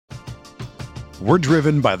We're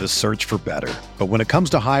driven by the search for better. But when it comes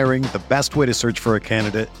to hiring, the best way to search for a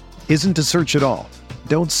candidate isn't to search at all.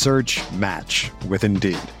 Don't search, match with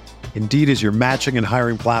Indeed. Indeed is your matching and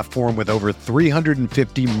hiring platform with over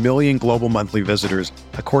 350 million global monthly visitors,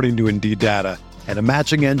 according to Indeed data, and a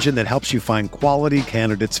matching engine that helps you find quality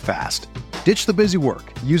candidates fast. Ditch the busy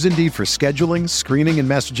work. Use Indeed for scheduling, screening, and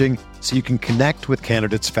messaging so you can connect with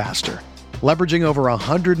candidates faster. Leveraging over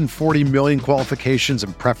 140 million qualifications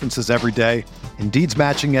and preferences every day, Indeed's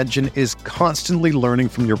matching engine is constantly learning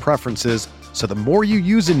from your preferences, so the more you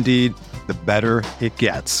use Indeed, the better it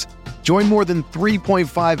gets. Join more than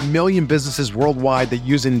 3.5 million businesses worldwide that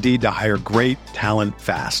use Indeed to hire great talent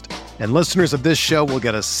fast. And listeners of this show will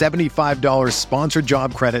get a $75 sponsored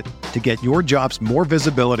job credit to get your jobs more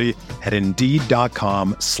visibility at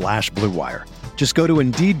Indeed.com/Blue Wire. Just go to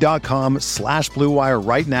Indeed.com/Blue Wire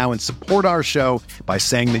right now and support our show by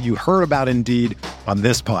saying that you heard about Indeed on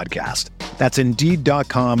this podcast. That's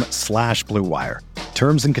Indeed.com/Blue Wire.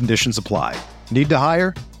 Terms and conditions apply. Need to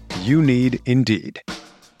hire? You need Indeed.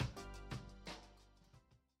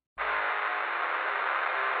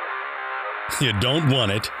 You don't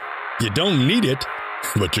want it, you don't need it,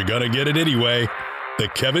 but you're gonna get it anyway. The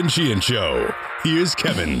Kevin Sheehan Show. Here's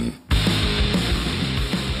Kevin.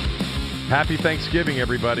 Happy Thanksgiving,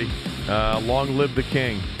 everybody. Long live the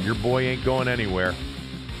king. Your boy ain't going anywhere.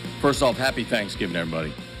 First off, happy Thanksgiving,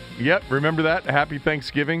 everybody. Yep, remember that. Happy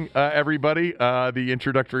Thanksgiving, everybody. The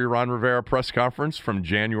introductory Ron Rivera press conference from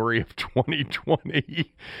January of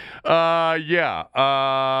 2020. I'm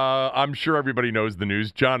sure everybody knows the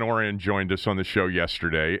news. John Orion joined us on the show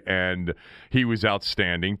yesterday, and he was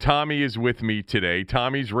outstanding. Tommy is with me today.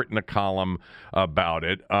 Tommy's written a column about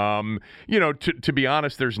it. To be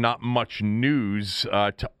honest, there's not much news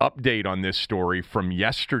to update on this story from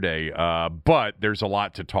yesterday, but there's a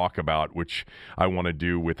lot to talk about, which I want to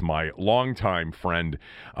do with my longtime friend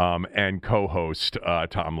and co-host,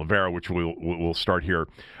 Tom Rivera, which we'll start here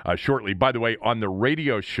shortly. By the way, on the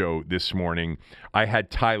radio show this morning, I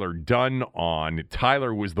had Tyler Dunn on.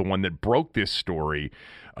 Tyler was the one that broke this story.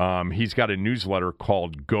 He's got a newsletter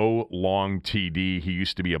called Go Long TD. He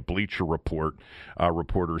used to be a Bleacher Report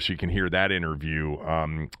reporter, so you can hear that interview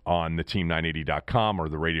on the Team980.com or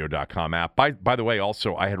the radio.com app. By the way,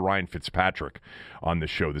 also, I had Ryan Fitzpatrick on the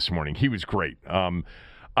show this morning. He was great.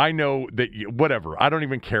 I know that, whatever, I don't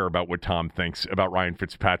even care about what Tom thinks about Ryan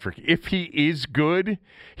Fitzpatrick. If he is good,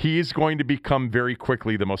 he is going to become very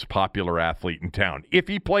quickly the most popular athlete in town. If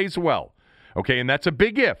he plays well. Okay, and that's a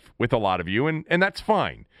big if with a lot of you, and that's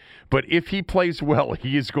fine. But if he plays well,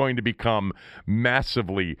 he is going to become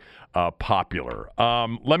massively popular.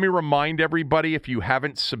 Let me remind everybody, if you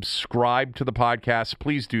haven't subscribed to the podcast,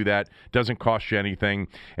 please do that. Doesn't cost you anything.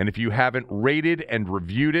 And if you haven't rated and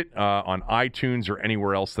reviewed it on iTunes or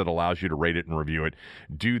anywhere else that allows you to rate it and review it,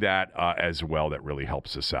 do that as well. That really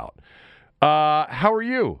helps us out. How are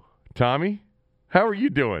you, Tommy? How are you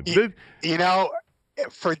doing?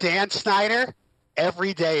 For Dan Snyder,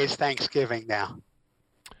 every day is Thanksgiving now.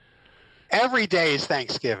 Every day is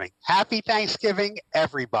Thanksgiving. Happy Thanksgiving,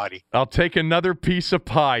 everybody. I'll take another piece of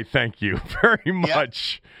pie. Thank you very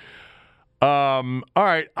much. Yep. All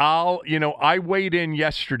right. I weighed in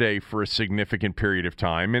yesterday for a significant period of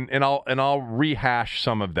time, and I'll rehash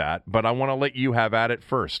some of that, but I want to let you have at it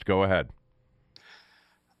first. Go ahead.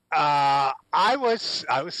 I was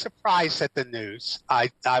surprised at the news. I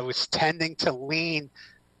was tending to lean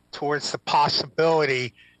towards the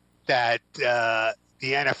possibility that the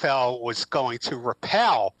NFL was going to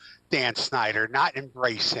repel Dan Snyder, not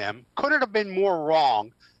embrace him. Couldn't have been more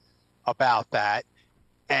wrong about that.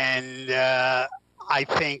 And I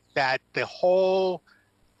think that the whole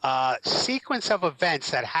sequence of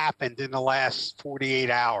events that happened in the last 48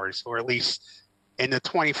 hours, or at least in the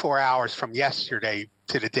 24 hours from yesterday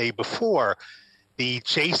to the day before, the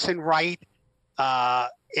Jason Wright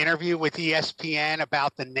interview with ESPN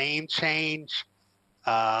about the name change,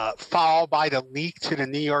 followed by the leak to the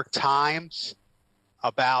New York Times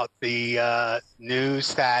about the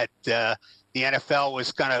news that the NFL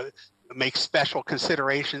was going to make special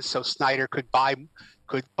considerations so Snyder could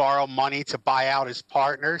borrow money to buy out his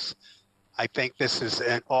partners. I think this is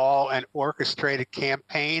an orchestrated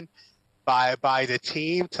campaign by the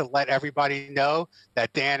team to let everybody know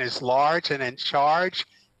that Dan is large and in charge,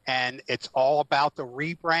 and it's all about the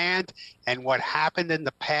rebrand, and what happened in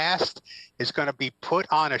the past is going to be put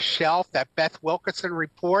on a shelf. That Beth Wilkinson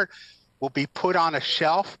report will be put on a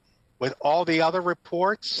shelf with all the other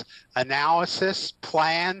reports, analysis,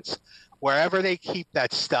 plans, wherever they keep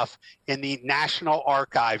that stuff in the National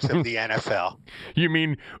Archives of the NFL. You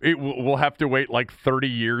mean we'll have to wait like 30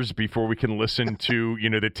 years before we can listen to,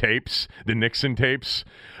 the tapes, the Nixon tapes?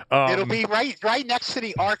 It'll be right next to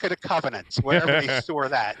the Ark of the Covenants, wherever they store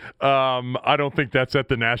that. I don't think that's at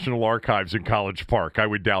the National Archives in College Park. I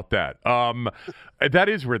would doubt that. That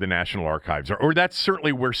is where the National Archives are, or that's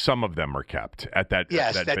certainly where some of them are kept at that.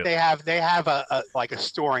 Yes, that they have a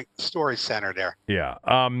storage center there. Yeah.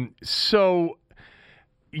 So.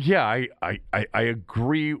 Yeah, I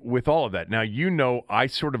agree with all of that. Now, I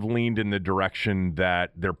sort of leaned in the direction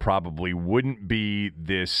that there probably wouldn't be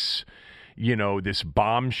this, this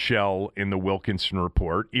bombshell in the Wilkinson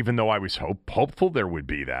report, even though I was hopeful there would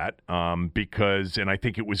be that, because I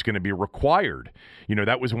think it was going to be required.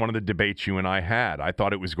 That was one of the debates you and I had. I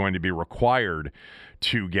thought it was going to be required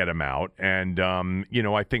to get him out. And,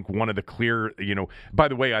 I think one of the clear, by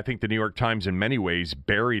the way, I think the New York Times in many ways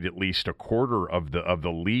buried at least a quarter of the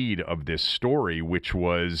lead of this story, which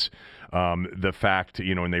was the fact,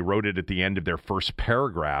 and they wrote it at the end of their first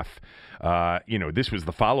paragraph. This was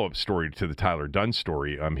the follow-up story to the Tyler Dunn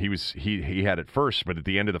story. He had it first, but at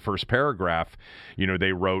the end of the first paragraph,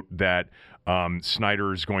 they wrote that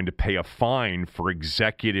Snyder is going to pay a fine for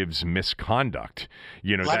executives' misconduct.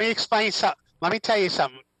 Let me explain something. Let me tell you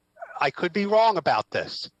something. I could be wrong about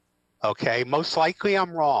this. Okay, most likely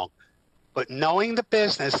I'm wrong. But knowing the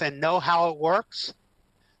business and know how it works,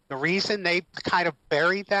 the reason they kind of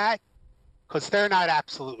buried that, because they're not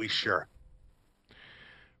absolutely sure.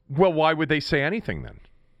 Well, why would they say anything then?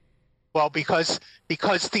 Well, because the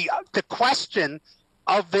question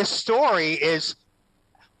of this story is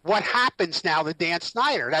what happens now to Dan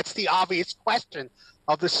Snyder? That's the obvious question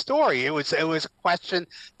of the story. It was a question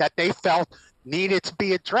that they felt needed to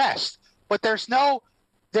be addressed. But there's no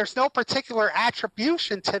particular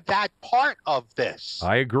attribution to that part of this.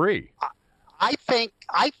 I agree. I think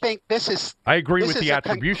this is. I agree with the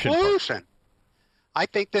attribution. Conclusion. I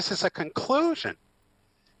think this is a conclusion,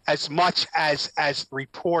 as much as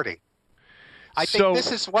reporting. I think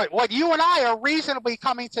this is what you and I are reasonably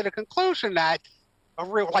coming to the conclusion that,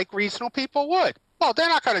 like reasonable people would. Well, they're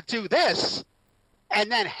not going to do this,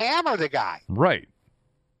 and then hammer the guy. Right.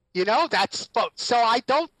 That's so. I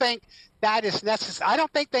don't think that is necessary. I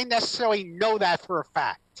don't think they necessarily know that for a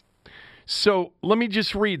fact. So let me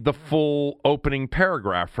just read the full opening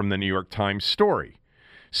paragraph from the New York Times story.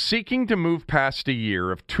 Seeking to move past a year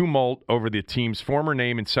of tumult over the team's former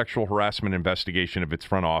name and sexual harassment investigation of its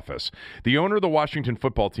front office, the owner of the Washington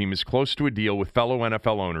football team is close to a deal with fellow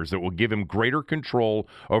NFL owners that will give him greater control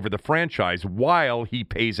over the franchise while he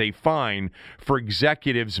pays a fine for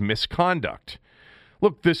executives' misconduct.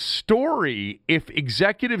 Look, the story, if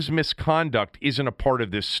executives' misconduct isn't a part of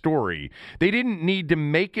this story, they didn't need to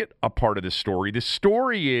make it a part of the story. The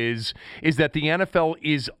story is that the NFL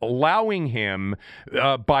is allowing him,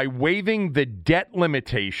 by waiving the debt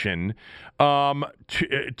limitation,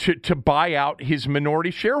 to buy out his minority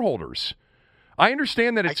shareholders. I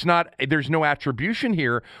understand that there's no attribution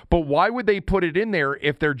here, but why would they put it in there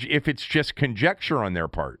if it's just conjecture on their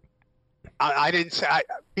part? I didn't say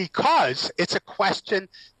because it's a question.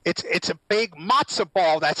 It's a big matzo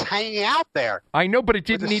ball that's hanging out there. I know, but it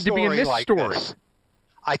didn't need to be in this story.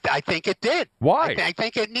 I think it did. Why? I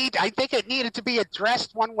think it needed to be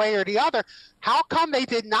addressed one way or the other. How come they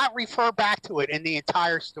did not refer back to it in the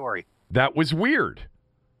entire story? That was weird.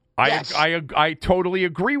 Yes. I totally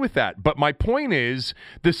agree with that. But my point is,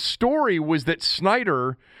 the story was that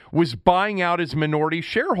Snyder was buying out his minority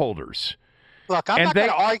shareholders. Look, I'm not going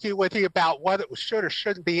to argue with you about whether it should or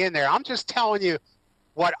shouldn't be in there. I'm just telling you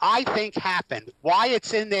what I think happened, why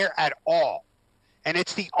it's in there at all. And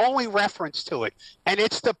it's the only reference to it. And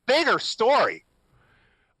it's the bigger story.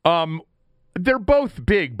 They're both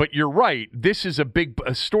big, but you're right. This is a big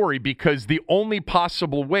story because the only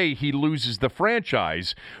possible way he loses the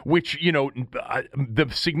franchise, which, the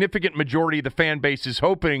significant majority of the fan base is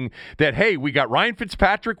hoping that, hey, we got Ryan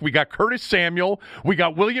Fitzpatrick, we got Curtis Samuel, we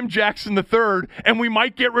got William Jackson III, and we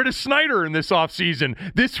might get rid of Snyder in this offseason.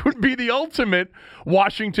 This would be the ultimate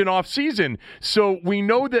Washington offseason. So we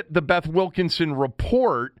know that the Beth Wilkinson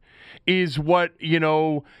report is what,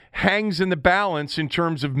 hangs in the balance in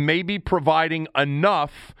terms of maybe providing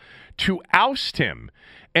enough to oust him.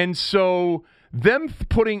 And so them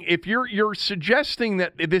putting, if you're suggesting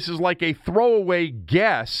that this is like a throwaway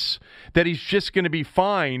guess that he's just going to be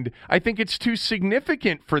fined, I think it's too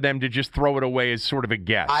significant for them to just throw it away as sort of a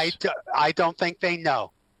guess. I don't think they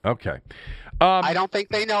know. Okay. I don't think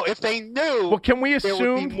they know. If they knew, well, can we assume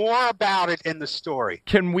there would be more about it in the story?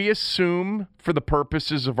 Can we assume, for the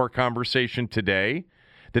purposes of our conversation today,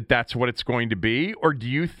 that's what it's going to be? Or do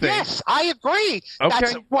you think... Yes, I agree. Okay.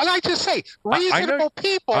 That's what I just say. Reasonable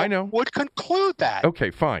people I know. would conclude that.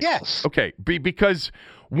 Okay, fine. Yes. Okay, because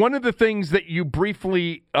one of the things that you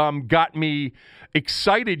briefly got me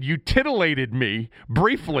excited, you titillated me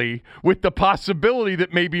briefly with the possibility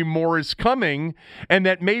that maybe more is coming, and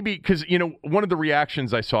that maybe, because, one of the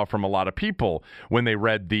reactions I saw from a lot of people when they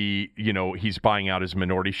read he's buying out his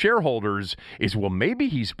minority shareholders is, well, maybe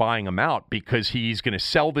he's buying them out because he's going to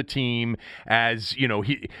sell the team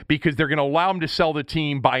because they're going to allow him to sell the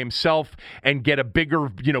team by himself and get a bigger,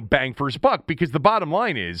 bang for his buck. Because the bottom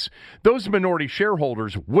line is those minority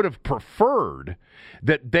shareholders would have preferred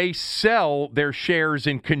that they sell their shares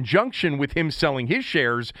in conjunction with him selling his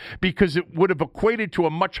shares, because it would have equated to a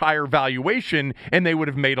much higher valuation and they would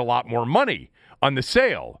have made a lot more money on the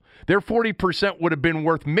sale. Their 40% would have been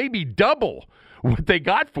worth maybe double what they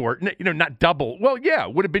got for it. Not double. Well, yeah,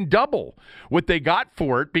 it would have been double what they got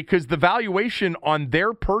for it, because the valuation on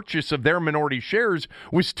their purchase of their minority shares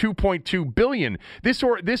was $2.2 billion.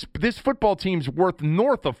 This football team's worth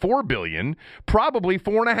north of $4 billion, probably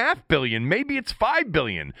 $4.5 billion. Maybe it's $5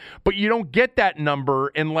 billion. But you don't get that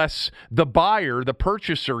number unless the buyer, the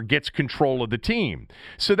purchaser, gets control of the team.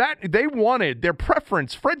 So that they wanted their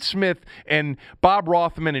preference, Fred Smith and Bob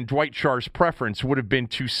Rothman and Dwight Scharf's preference would have been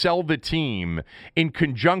to sell the team in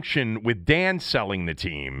conjunction with Dan selling the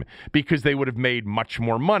team, because they would have made much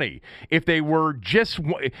more money. If they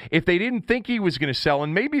didn't think he was going to sell,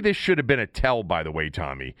 and maybe this should have been a tell, by the way,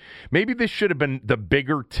 Tommy, maybe this should have been the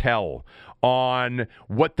bigger tell on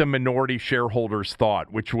what the minority shareholders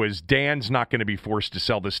thought, which was Dan's not going to be forced to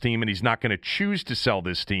sell this team, and he's not going to choose to sell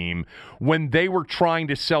this team, when they were trying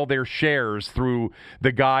to sell their shares through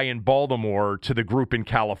the guy in Baltimore to the group in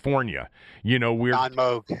California. Don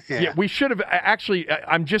Moog. Yeah, we should have actually.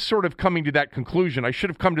 I'm just sort of coming to that conclusion. I should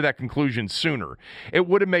have come to that conclusion sooner. It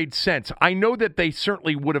would have made sense. I know that they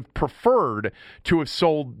certainly would have preferred to have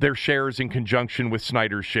sold their shares in conjunction with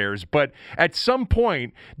Snyder's shares, but at some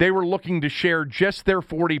point they were looking to share just their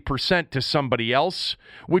 40% to somebody else,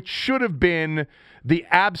 which should have been the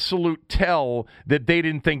absolute tell that they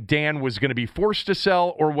didn't think Dan was going to be forced to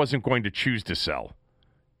sell or wasn't going to choose to sell.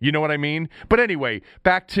 You know what I mean? But anyway,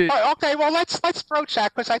 back to... Okay, well, let's broach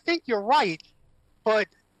that, because I think you're right. But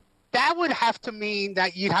that would have to mean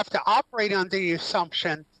that you'd have to operate under the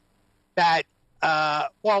assumption that,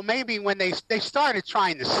 maybe when they started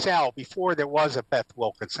trying to sell before there was a Beth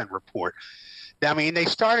Wilkinson report, I mean, they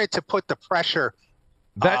started to put the pressure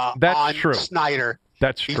that's on true. Snyder.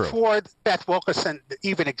 That's true. Before Beth Wilkinson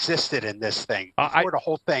even existed in this thing, before the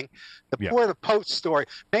whole thing, before the Post story,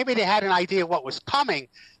 maybe they had an idea what was coming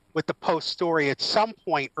with the Post story at some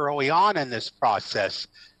point early on in this process.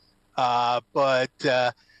 But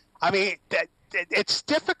it's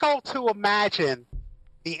difficult to imagine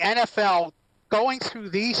the NFL going through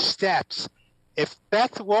these steps if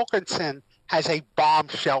Beth Wilkinson has a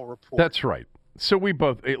bombshell report. That's right. So we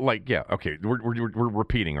both we're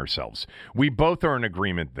repeating ourselves. We both are in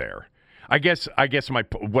agreement there. I guess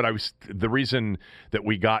the reason that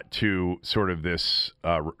we got to sort of this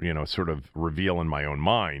sort of reveal in my own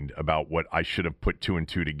mind about what I should have put two and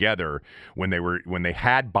two together when they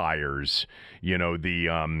had buyers,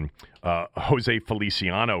 the Jose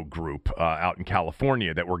Feliciano group out in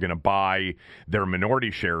California that were going to buy their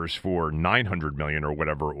minority shares for $900 million or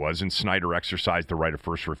whatever it was, and Snyder exercised the right of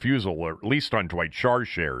first refusal, or at least on Dwight Scharf's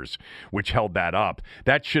shares, which held that up.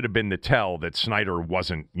 That should have been the tell that Snyder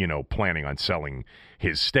wasn't, planning on selling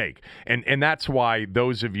his stake. And that's why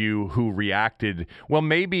those of you who reacted, well,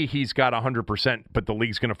 maybe he's got 100%, but the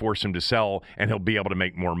league's going to force him to sell and he'll be able to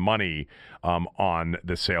make more money on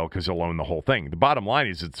the sale because he'll own the whole thing. The bottom line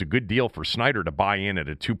is it's a good deal for Snyder to buy in at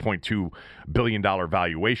a $2.2 billion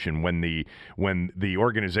valuation when the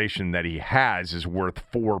organization that he has is worth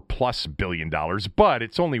 $4+ billion, but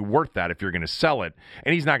it's only worth that if you're going to sell it,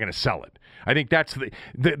 and he's not going to sell it. I think that's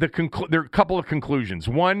there are a couple of conclusions.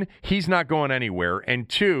 One, he's not going anywhere. And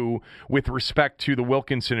two, with respect to the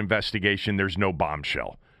Wilkinson investigation, there's no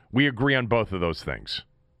bombshell. We agree on both of those things.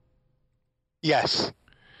 Yes.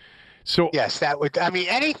 So yes, that would. I mean,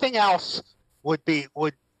 anything else would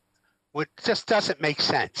just doesn't make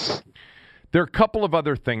sense. There are a couple of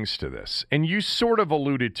other things to this, and you sort of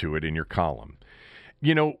alluded to it in your column.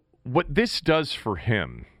 What this does for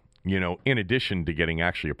him in addition to getting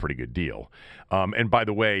actually a pretty good deal. And by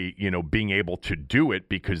the way, being able to do it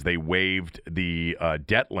because they waived the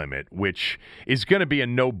debt limit, which is going to be a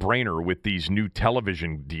no-brainer with these new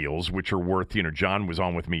television deals, which are worth, John was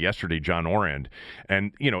on with me yesterday, John Orand,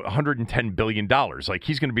 and, $110 billion. Like,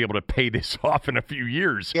 he's going to be able to pay this off in a few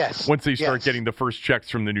years once they start getting the first checks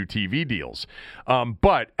from the new TV deals.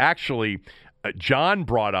 But actually, John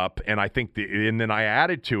brought up, and I think, and then I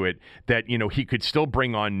added to it that, he could still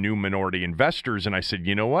bring on new minority investors. And I said,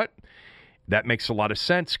 you know what? That makes a lot of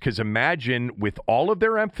sense, because imagine with all of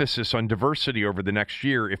their emphasis on diversity over the next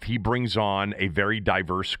year, if he brings on a very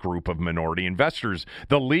diverse group of minority investors,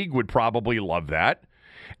 the league would probably love that.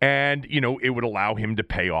 And, it would allow him to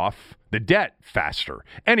pay off the debt faster.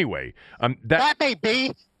 Anyway, that may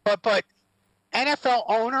be, but NFL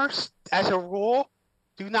owners, as a rule,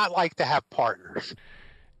 do not like to have partners.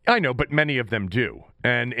 I know, but many of them do.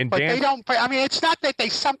 And but Dan, they don't. I mean, it's not that they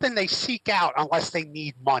seek out unless they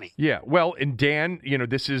need money. Yeah, well, and Dan,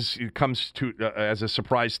 it comes to as a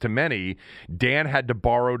surprise to many. Dan had to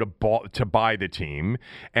borrow to buy the team,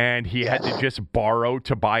 and he had to just borrow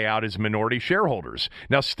to buy out his minority shareholders.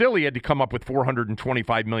 Now, still, he had to come up with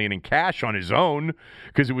 $425 million in cash on his own,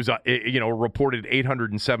 because it was a reported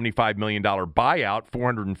 $875 million buyout,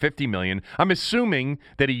 $450 million. I'm assuming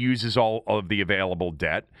that he uses all of the available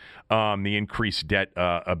debt, the increased debt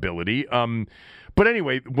ability. But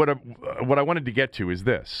anyway, what I wanted to get to is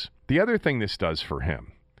this. The other thing this does for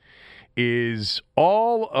him is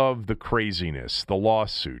all of the craziness, the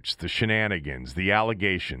lawsuits, the shenanigans, the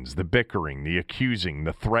allegations, the bickering, the accusing,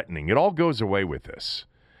 the threatening. It all goes away with this,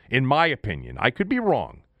 in my opinion. I could be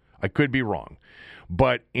wrong.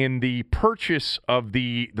 But in the purchase of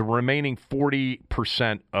the remaining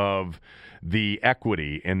 40% of the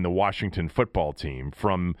equity in the Washington football team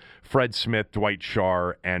from Fred Smith, Dwight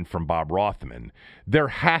Schrute, and from Bob Rothman, there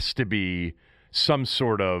has to be some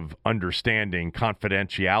sort of understanding,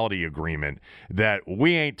 confidentiality agreement that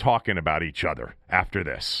we ain't talking about each other after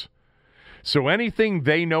this. So anything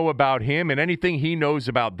they know about him and anything he knows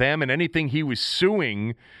about them and anything he was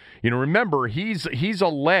suing, remember, he's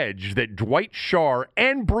alleged that Dwight Schrute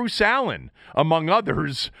and Bruce Allen, among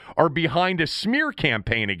others, are behind a smear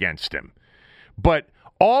campaign against him. But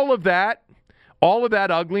all of that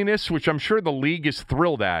ugliness, which I'm sure the league is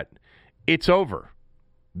thrilled at, it's over.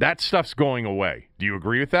 That stuff's going away. Do you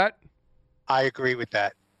agree with that? I agree with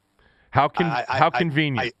that. How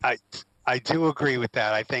convenient. I do agree with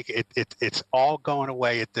that. I think it's all going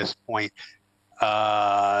away at this point.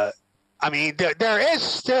 I mean, there is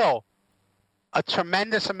still a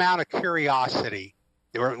tremendous amount of curiosity,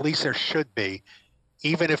 or at least there should be,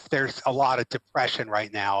 even if there's a lot of depression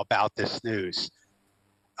right now about this news,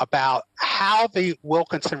 about how the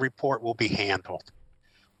Wilkinson report will be handled.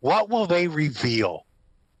 What will they reveal?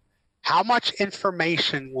 How much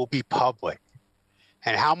information will be public?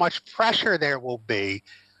 And how much pressure there will be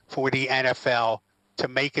for the NFL to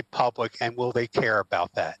make it public, and will they care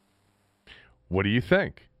about that? What do you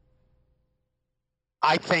think?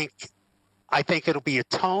 I think it'll be a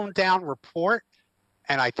toned-down report,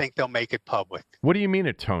 and I think they'll make it public. What do you mean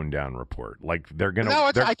a toned-down report? Like they're going to...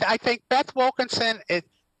 No, I think Beth Wilkinson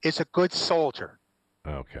is a good soldier.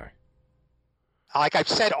 Okay. Like I've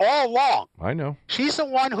said all along. I know. She's the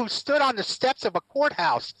one who stood on the steps of a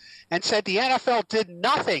courthouse and said the NFL did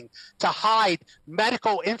nothing to hide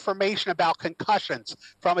medical information about concussions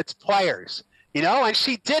from its players. And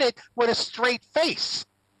she did it with a straight face.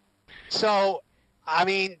 So, I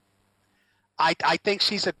mean, I think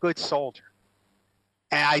she's a good soldier.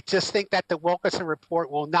 And I just think that the Wilkinson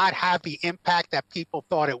report will not have the impact that people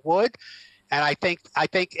thought it would. And I think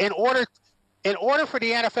in order for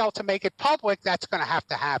the NFL to make it public, that's going to have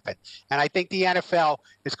to happen. And I think the NFL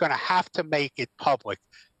is going to have to make it public,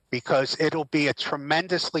 because it'll be a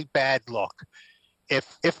tremendously bad look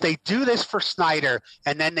if they do this for Snyder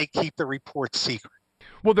and then they keep the report secret.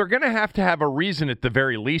 Well, they're going to have a reason at the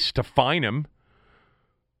very least to fine him.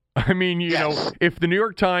 I mean, if the New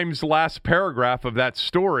York Times last paragraph of that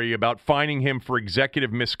story about fining him for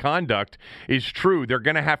executive misconduct is true, they're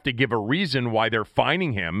going to have to give a reason why they're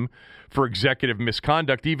fining him for executive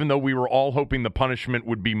misconduct, even though we were all hoping the punishment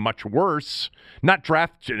would be much worse. Not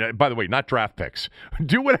draft picks.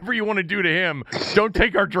 Do whatever you want to do to him. Don't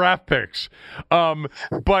take our draft picks.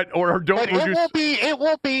 But it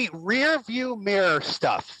will be rear view mirror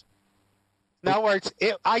stuff. In other words,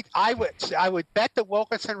 I would bet the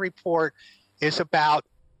Wilkinson report is about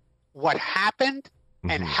what happened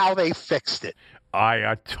and how they fixed it.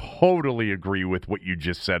 I totally agree with what you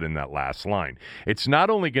just said in that last line. It's not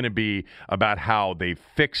only going to be about how they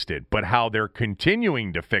fixed it, but how they're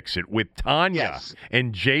continuing to fix it with Tanya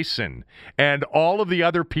and Jason and all of the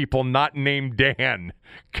other people not named Dan,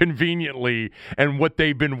 conveniently, and what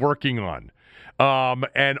they've been working on.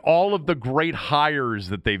 And all of the great hires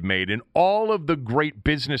that they've made and all of the great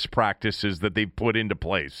business practices that they've put into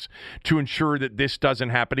place to ensure that this doesn't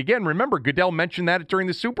happen again. Remember, Goodell mentioned that during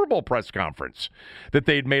the Super Bowl press conference, that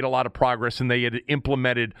they had made a lot of progress and they had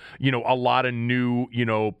implemented, a lot of new,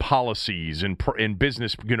 policies and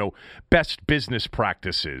business, best business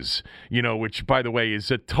practices, which, by the way, is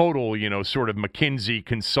a total, sort of McKinsey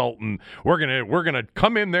consultant. We're gonna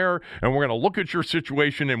come in there and we're gonna look at your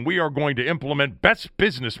situation and we are going to implement best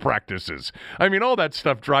business practices. I mean, all that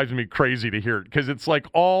stuff drives me crazy to hear, because it's like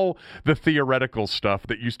all the theoretical stuff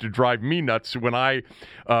that used to drive me nuts when I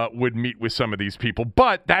would meet with some of these people.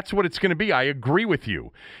 But that's what it's going to be. I agree with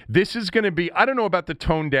you. This is going to be, I don't know about the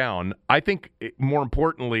tone down. I think, more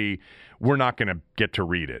importantly, we're not going to get to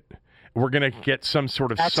read it. We're going to get some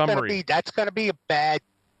sort of summary. That's going to be a bad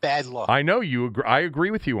look. I know you agree. I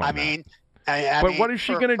agree with you on that. But what is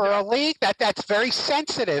she going to do? For a league that's very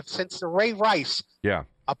sensitive, since the Ray Rice,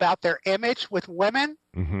 about their image with women,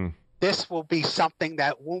 this will be something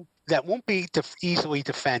that won't be easily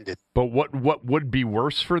defended. But what would be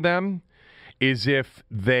worse for them is if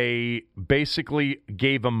they basically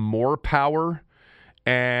gave them more power,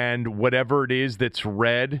 and whatever it is that's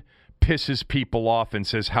read pisses people off and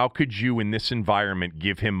says, how could you in this environment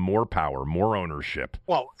give him more power, more ownership?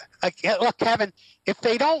 Well, look, Kevin, if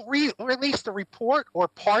they don't release the report or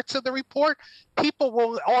parts of the report, people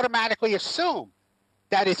will automatically assume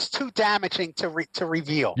that it's too damaging to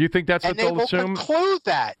reveal. You think that's what they'll assume? And they will conclude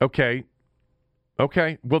that. Okay.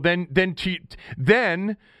 Well, then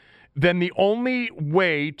the only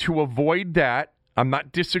way to avoid that, I'm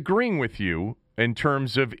not disagreeing with you, in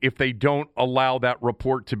terms of if they don't allow that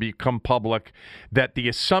report to become public, that the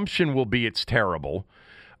assumption will be it's terrible.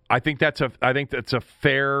 I think that's a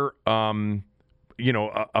fair,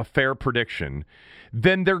 a fair prediction.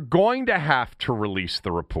 Then they're going to have to release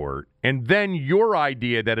the report, and then your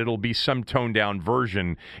idea that it'll be some toned down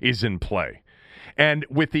version is in play. And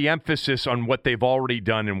with the emphasis on what they've already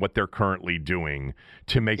done and what they're currently doing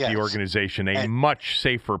to make the organization a much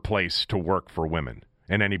safer place to work for women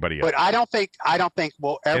and anybody else. But I don't think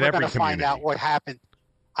we'll ever going to find out what happened.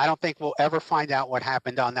 I don't think we'll ever find out what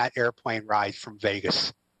happened on that airplane ride from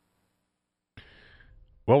Vegas.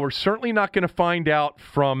 Well, we're certainly not going to find out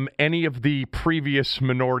from any of the previous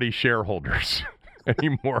minority shareholders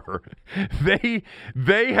anymore.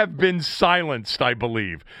 They have been silenced, I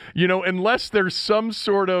believe. Unless there's some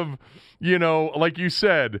sort of, like you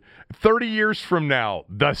said, 30 years from now,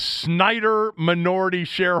 the Snyder minority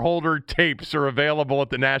shareholder tapes are available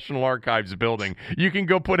at the National Archives building. You can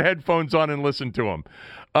go put headphones on and listen to them.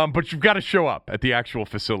 But you've got to show up at the actual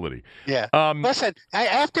facility. Yeah. Listen,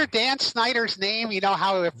 after Dan Snyder's name,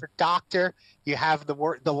 how for doctor you have the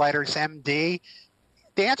letters MD.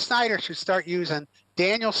 Dan Snyder should start using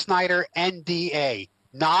Daniel Snyder NDA,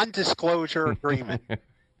 non-disclosure agreement.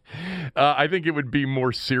 I think it would be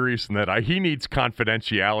more serious than that. He needs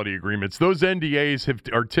confidentiality agreements. Those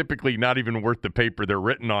NDAs are typically not even worth the paper they're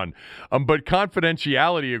written on. But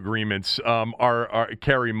confidentiality agreements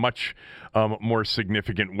carry much more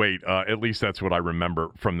significant weight. At least that's what I remember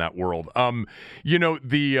from that world.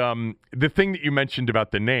 The thing that you mentioned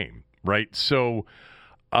about the name, right? So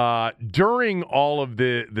during all of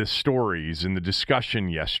the stories and the discussion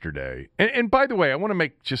yesterday, and by the way, I want to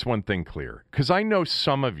make just one thing clear, because I know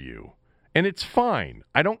some of you, and it's fine.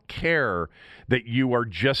 I don't care that you are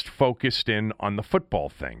just focused in on the football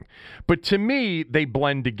thing. But to me, they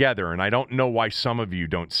blend together, and I don't know why some of you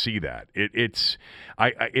don't see that.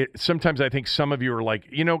 Sometimes I think some of you are like,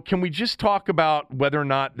 can we just talk about whether or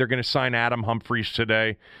not they're going to sign Adam Humphries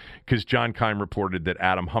today? Because John Keim reported that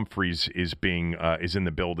Adam Humphries is in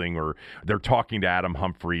the building, or they're talking to Adam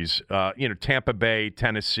Humphries. Tampa Bay,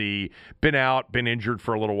 Tennessee, been injured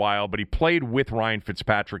for a little while, but he played with Ryan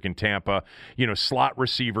Fitzpatrick in Tampa, slot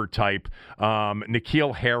receiver type.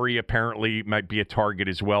 N'Keal Harry apparently might be a target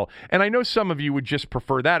as well. And I know some of you would just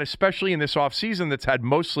prefer that, especially in this offseason that's had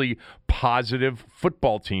mostly positive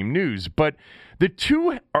football team news. But the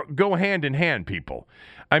two go hand in hand, people.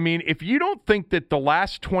 I mean, if you don't think that the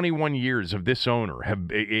last 21 years of this owner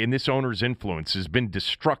and this owner's influence has been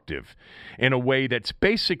destructive in a way that's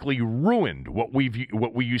basically ruined what we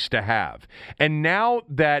used to have, and now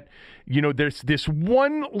that there's this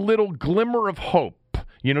one little glimmer of hope,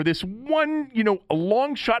 This one, a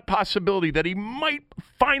long shot possibility that he might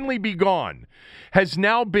finally be gone has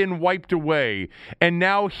now been wiped away. And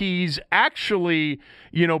now he's actually,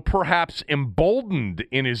 perhaps emboldened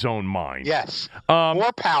in his own mind. Yes.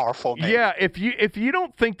 More powerful, maybe. Yeah. If you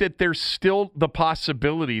don't think that there's still the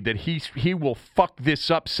possibility that he will fuck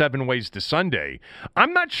this up 7 ways to Sunday,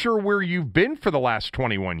 I'm not sure where you've been for the last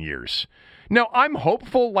 21 years. Now, I'm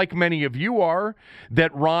hopeful, like many of you are,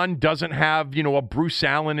 that Ron doesn't have, a Bruce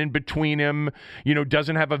Allen in between him,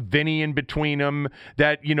 doesn't have a Vinny in between him,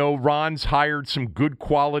 that, Ron's hired some good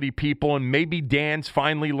quality people and maybe Dan's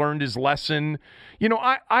finally learned his lesson.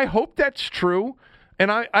 I hope that's true.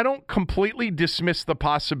 And I don't completely dismiss the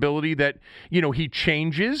possibility that, he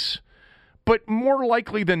changes. But more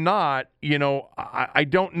likely than not, I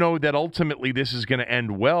don't know that ultimately this is going to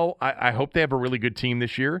end well. I hope they have a really good team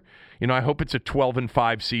this year. I hope it's a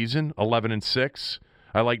 12-5 season, 11-6.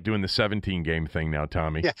 I like doing the 17-game thing now,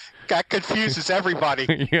 Tommy. Yeah, that confuses everybody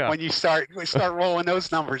when you start rolling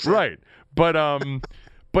those numbers in. Right. But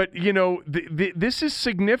this is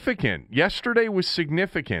significant. Yesterday was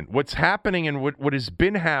significant. What's happening and what has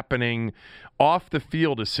been happening off the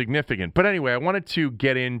field is significant. But anyway, I wanted to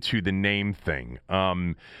get into the name thing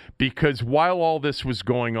because while all this was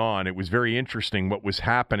going on, it was very interesting what was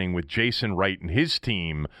happening with Jason Wright and his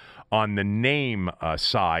team on the name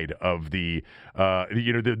side of the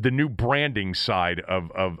new branding side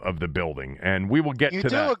of the building. And we will get to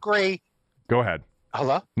that. You do agree. Go ahead.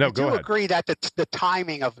 Hello? No, you go ahead. Do agree that the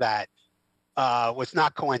timing of that was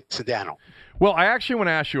not coincidental? Well, I actually want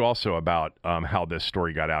to ask you also about how this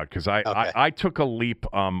story got out because I took a leap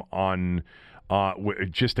on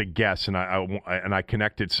just a guess and I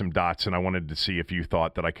connected some dots and I wanted to see if you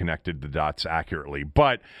thought that I connected the dots accurately.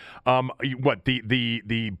 But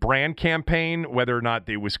the brand campaign, whether or not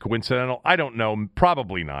it was coincidental, I don't know.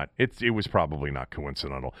 Probably not. It was probably not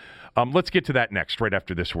coincidental. Let's get to that next, right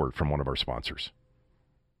after this word from one of our sponsors.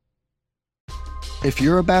 If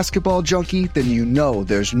you're a basketball junkie, then you know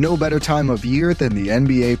there's no better time of year than the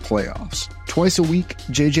NBA playoffs. Twice a week,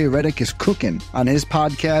 JJ Redick is cooking on his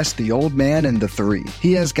podcast, The Old Man and the Three.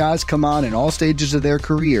 He has guys come on in all stages of their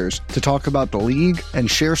careers to talk about the league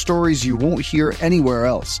and share stories you won't hear anywhere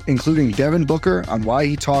else, including Devin Booker on why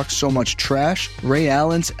he talks so much trash, Ray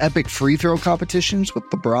Allen's epic free throw competitions with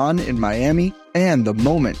LeBron in Miami, and the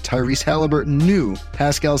moment Tyrese Halliburton knew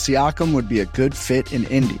Pascal Siakam would be a good fit in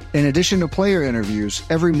Indy. In addition to player interviews,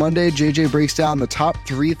 every Monday JJ breaks down the top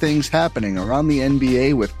 3 things happening around the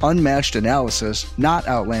NBA with unmatched analysis, not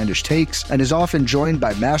outlandish takes, and is often joined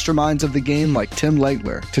by masterminds of the game like Tim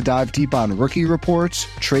Legler to dive deep on rookie reports,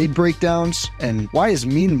 trade breakdowns, and why is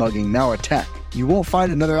mean mugging now a tech? You won't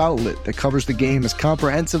find another outlet that covers the game as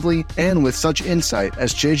comprehensively and with such insight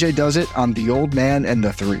as JJ does it on The Old Man and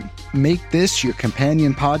the Three. Make this your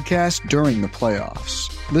companion podcast during the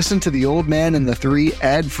playoffs. Listen to The Old Man and the Three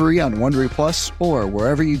ad-free on Wondery Plus or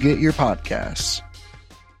wherever you get your podcasts.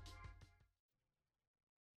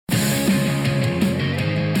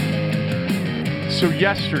 So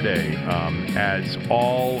yesterday, as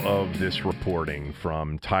all of this reporting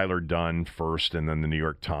from Tyler Dunn first and then the New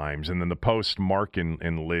York Times and then the Post, Mark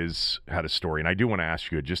and Liz had a story. And I do want to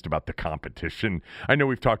ask you just about the competition. I know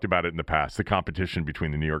we've talked about it in the past, the competition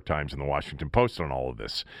between the New York Times and the Washington Post on all of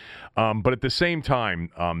this. But at the same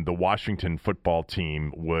time, the Washington football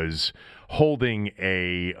team was holding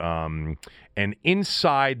an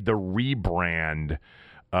Inside the Rebrand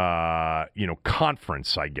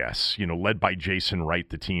conference, I guess, led by Jason Wright,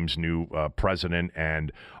 the team's new president,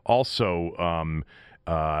 and also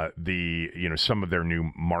some of their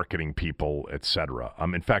new marketing people, etc.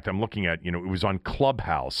 In fact, I'm looking at, it was on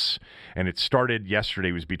Clubhouse, and it started yesterday.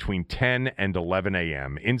 It was between 10 and 11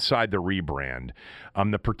 a.m. Inside the Rebrand.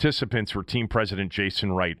 The participants were team president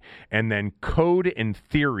Jason Wright and then Code and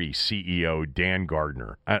Theory CEO Dan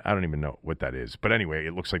Gardner. I don't even know what that is. But anyway,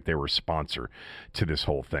 it looks like they were a sponsor to this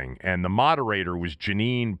whole thing. And the moderator was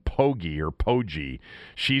Janine Poggi.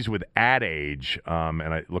 She's with Ad Age,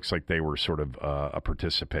 and it looks like they were sort of a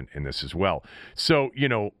participant in this as well. So,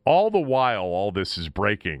 all the while all this is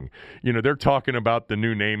breaking, they're talking about the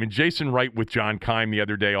new name. And Jason Wright with John Keim the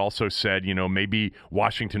other day also said, maybe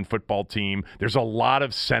Washington football team. There's a lot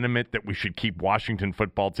of sentiment that we should keep Washington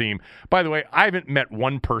football team. By the way, I haven't met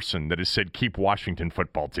one person that has said keep Washington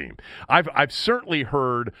football team. I've certainly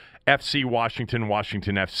heard FC Washington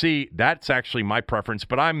FC. That's actually my preference,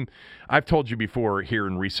 but I've told you before here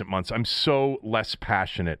in recent months, I'm so less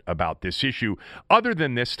passionate about this issue. Other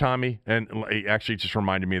than this, Tommy, and actually it just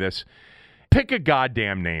reminded me of this, pick a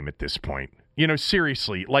goddamn name at this point.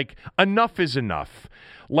 Seriously, enough is enough.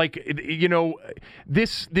 Like,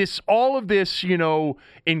 this all of this,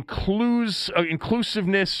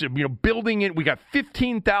 inclusiveness, building it. We got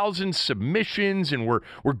 15,000 submissions, and we're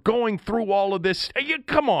going through all of this.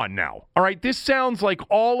 Come on now, all right? This sounds like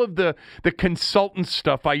all of the consultant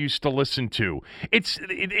stuff I used to listen to.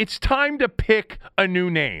 It's time to pick a new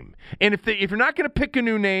name, and if you're not going to pick a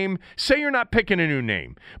new name, say you're not picking a new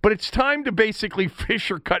name. But it's time to basically fish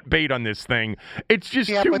or cut bait on this thing. It's just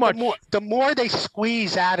too much. The more they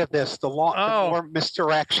squeeze out of this, the more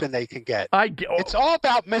misdirection they can get. It's all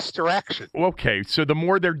about misdirection. Okay, so the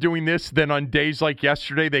more they're doing this, then on days like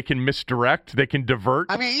yesterday, they can misdirect, they can divert.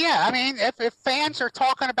 If fans are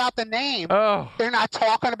talking about the name, they're not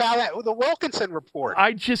talking about the Wilkinson report.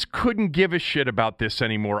 I just couldn't give a shit about this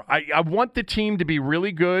anymore. I want the team to be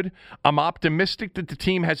really good. I'm optimistic that the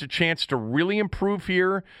team has a chance to really improve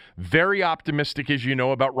here. Very optimistic, as you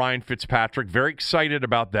know, about Ryan Fitzpatrick. Very excited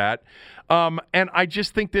about that. And I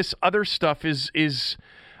just think this other stuff is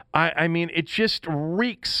it just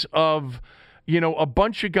reeks of, a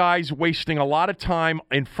bunch of guys wasting a lot of time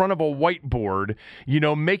in front of a whiteboard,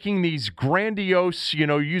 making these grandiose,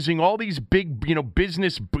 using all these big,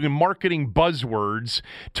 business marketing buzzwords,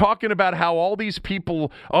 talking about how all these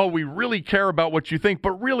people, we really care about what you think,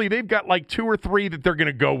 but really they've got like 2 or 3 that they're going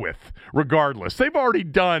to go with regardless. They've already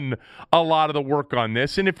done a lot of the work on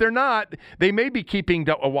this, and if they're not, they may be keeping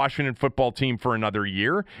a Washington football team for another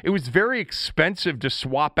year. It was very expensive to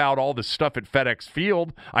swap out all the stuff at FedEx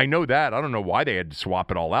Field. I know that. I don't know why they had to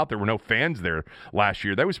swap it all out. There were no fans there last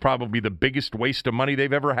year. That was probably the biggest waste of money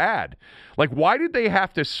they've ever had. Like, why did they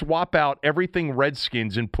have to swap out everything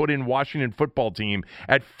Redskins and put in Washington football team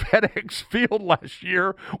at FedEx Field last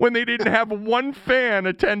year when they didn't have one fan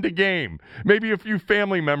attend a game? Maybe a few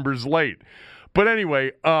family members late. But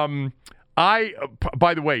anyway, by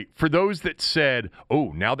the way, for those that said,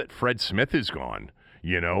 now that Fred Smith is gone,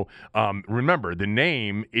 remember, the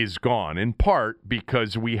name is gone in part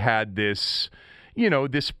because we had this,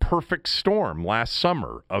 this perfect storm last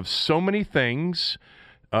summer of so many things,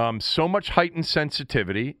 so much heightened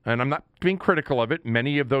sensitivity, and I'm not being critical of it.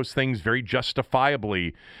 Many of those things very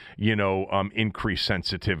justifiably, increased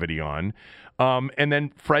sensitivity on. And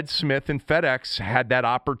then Fred Smith and FedEx had that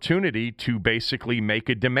opportunity to basically make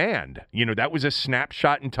a demand. That was a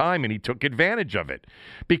snapshot in time, and he took advantage of it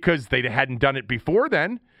because they hadn't done it before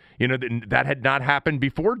then. That had not happened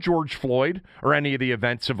before George Floyd or any of the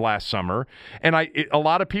events of last summer. And a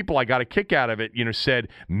lot of people, I got a kick out of it, said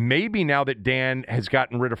maybe now that Dan has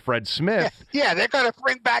gotten rid of Fred Smith. Yeah, they're going to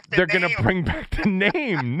bring back the name. They're going to bring back the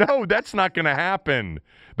name. No, that's not going to happen.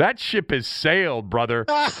 That ship has sailed, brother.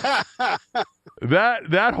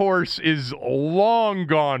 That horse is long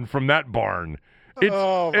gone from that barn.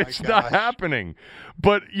 It's not happening.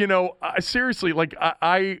 But, seriously, like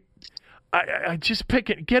I just pick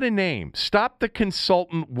it. Get a name. Stop the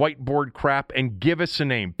consultant whiteboard crap and give us a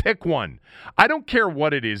name. Pick one. I don't care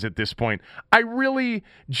what it is at this point. I really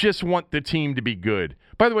just want the team to be good.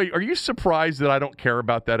 By the way, are you surprised that I don't care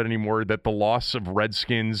about that anymore? That the loss of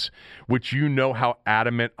Redskins, which how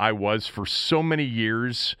adamant I was for so many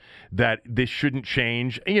years that this shouldn't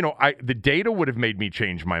change. The data would have made me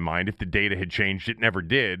change my mind if the data had changed. It never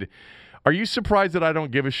did. Are you surprised that I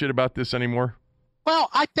don't give a shit about this anymore? Well,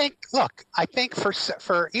 I think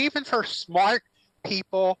for even for smart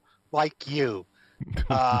people like you,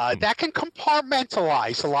 that can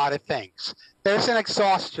compartmentalize a lot of things. There's an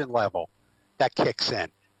exhaustion level that kicks in.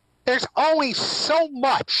 There's only so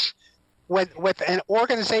much with an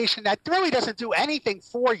organization that really doesn't do anything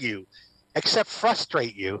for you except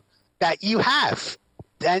frustrate you that you have.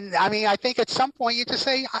 And I think at some point you just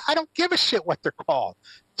say, I don't give a shit what they're called.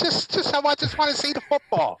 I just want to see the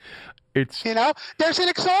football. There's an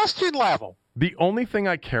exhaustion level. The only thing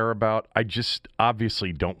I care about, I just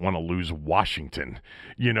obviously don't want to lose Washington.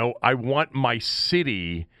 I want my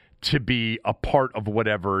city to be a part of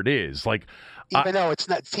whatever it is. Like, even though it's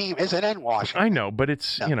not team isn't in Washington. I know, but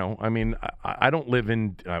it's, I don't live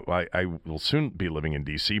in, I will soon be living in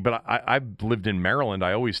D.C., but I've lived in Maryland.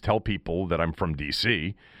 I always tell people that I'm from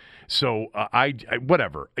D.C., so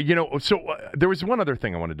whatever. There was one other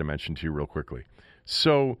thing I wanted to mention to you real quickly.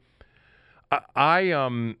 So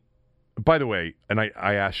by the way, and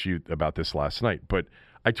I asked you about this last night, but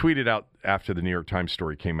I tweeted out after the New York Times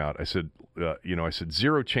story came out. I said,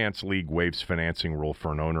 zero chance league waives financing rule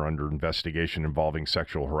for an owner under investigation involving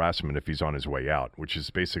sexual harassment if he's on his way out, which is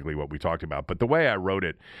basically what we talked about. But the way I wrote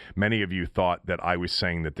it, many of you thought that I was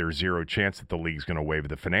saying that there's zero chance that the league's going to waive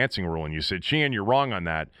the financing rule. And you said, Sheehan, you're wrong on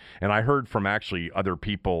that. And I heard from actually other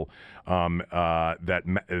people that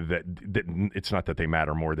it's not that they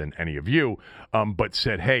matter more than any of you, but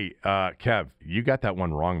said, hey, Kev, you got that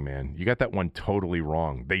one wrong, man. You got that one totally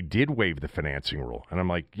wrong. They did waive the financing rule. And I'm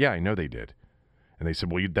like, yeah, I know they did. And they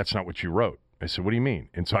said, well, that's not what you wrote. I said, what do you mean?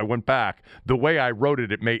 And so I went back. The way I wrote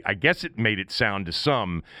it, I guess it made it sound to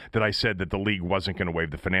some that I said that the league wasn't going to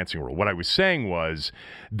waive the financing rule. What I was saying was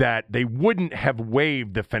that they wouldn't have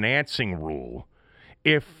waived the financing rule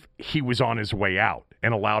if he was on his way out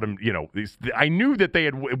and allowed him, I knew that they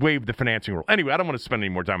had waived the financing rule. Anyway, I don't want to spend any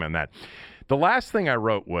more time on that. The last thing I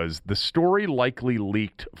wrote was the story likely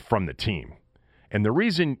leaked from the team. And the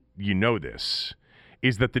reason you know this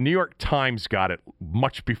is that the New York Times got it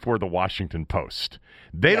much before the Washington Post.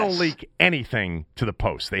 They don't leak anything to the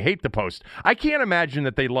Post. They hate the Post. I can't imagine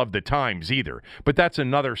that they love the Times either, but that's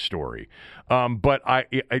another story. But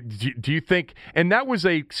do you think, and that was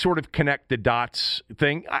a sort of connect the dots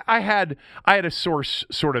thing. I had a source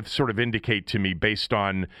sort of indicate to me based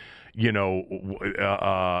on,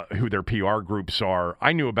 who their PR groups are.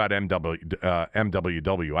 I knew about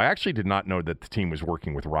MWW. I actually did not know that the team was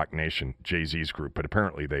working with Rock Nation, Jay-Z's group, but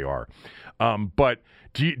apparently they are. But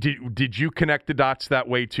did you connect the dots that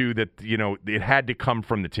way too, that, it had to come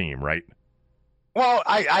from the team, right? Well,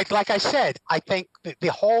 I like I said, I think the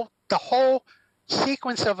whole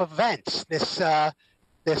sequence of events,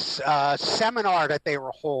 this seminar that they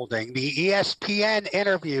were holding, the ESPN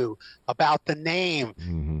interview about the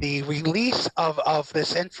name, the release of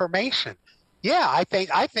this information. Yeah, I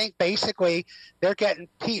think basically they're getting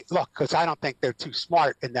look, because I don't think they're too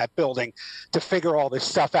smart in that building to figure all this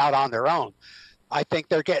stuff out on their own. I think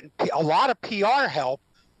they're getting a lot of PR help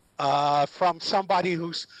from somebody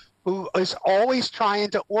who is always trying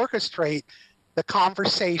to orchestrate the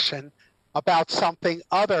conversation about something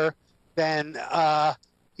other than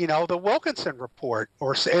the Wilkinson report,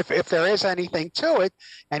 or if there is anything to it,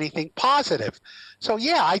 anything positive. So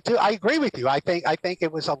yeah, I agree with you. I think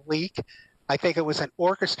it was a leak. I think it was an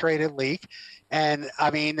orchestrated leak, and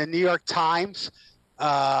I mean the New York Times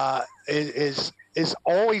is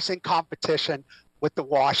always in competition with the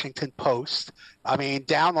Washington Post. I mean,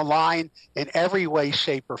 down the line in every way,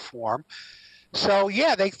 shape, or form. So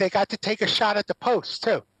yeah, they got to take a shot at the Post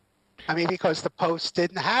too. I mean, because the Post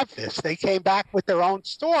didn't have this. They came back with their own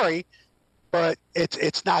story, but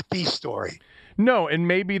it's not the story. No, and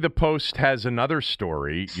maybe the Post has another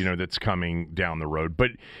story, that's coming down the road.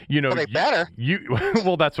 But well, they better.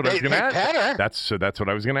 Well, that's what I was going to ask. Better. That's what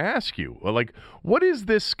I was going to ask you. Like, what is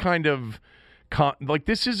this kind of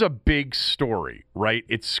this is a big story, right?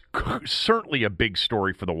 It's certainly a big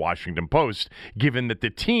story for the Washington Post, given that the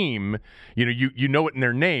team, you know it in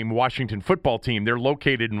their name, Washington football team, they're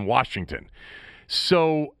located in Washington.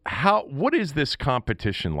 So what is this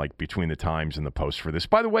competition like between the Times and the Post for this?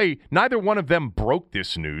 By the way, neither one of them broke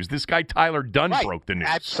this news. This guy Tyler Dunn broke the news.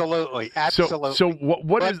 Absolutely. So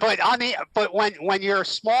what is? But when you're a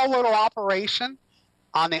small little operation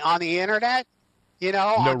on the internet,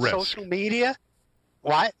 on social media,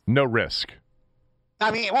 what? No risk.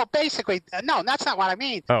 I mean, well, basically, no, that's not what I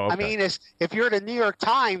mean. Oh, okay. I mean is if you're the New York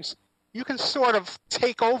Times, you can sort of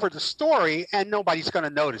take over the story and nobody's going to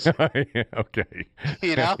notice it. Okay.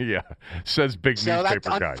 Yeah. Says big newspaper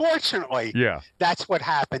guy. Unfortunately, that's what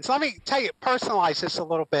happens. Let me tell you, personalize this a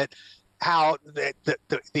little bit, how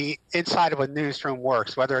the inside of a newsroom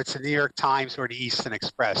works, whether it's the New York Times or the Eastern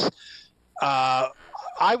Express.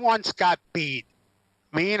 I once got beat,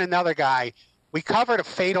 me and another guy, we covered a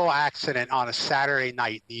fatal accident on a Saturday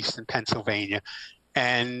night in Eastern Pennsylvania.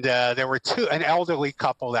 And there were an elderly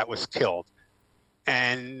couple that was killed.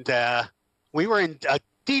 And we were in a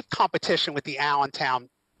deep competition with the Allentown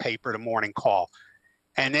paper, the Morning Call.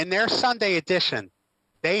 And in their Sunday edition,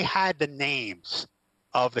 they had the names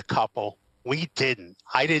of the couple. We didn't.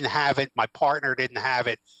 I didn't have it. My partner didn't have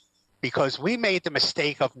it, because we made the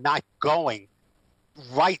mistake of not going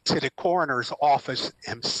right to the coroner's office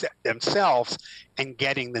themselves and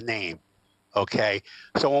getting the name. Okay.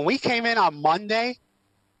 So when we came in on Monday,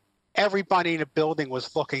 everybody in the building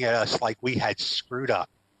was looking at us like we had screwed up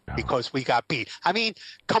because we got beat. I mean,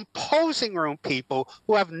 composing room people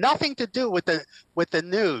who have nothing to do with the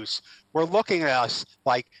news were looking at us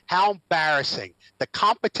like, how embarrassing. The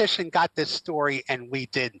competition got this story and we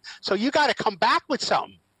didn't. So you got to come back with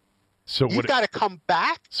something. So you got to come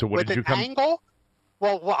back with an angle.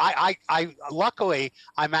 Well, I luckily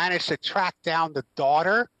I managed to track down the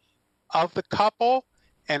daughter of the couple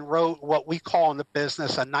and wrote what we call in the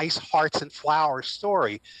business a nice hearts and flowers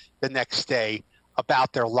story the next day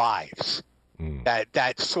about their lives.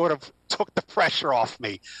 That sort of took the pressure off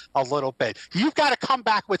me a little bit. You've got to come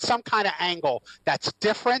back with some kind of angle that's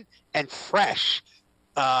different and fresh.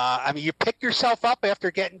 I mean, you pick yourself up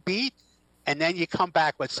after getting beat, and then you come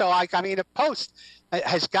back with. So, I mean, the Post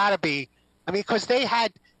has got to be. I mean, because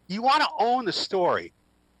you want to own the story,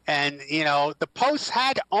 and the Post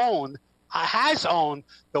has owned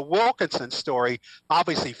the Wilkinson story,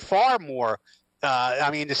 obviously far more. I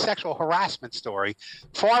mean, the sexual harassment story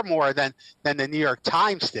far more than the New York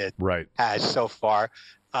Times has so far.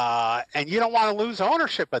 And you don't want to lose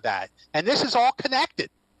ownership of that. And this is all connected.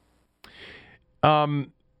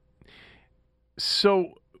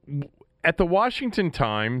 So at the Washington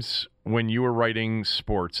Times, when you were writing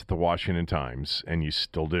sports at the Washington Times, and you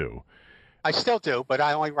still do. I still do, but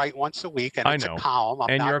I only write once a week, and it's a column.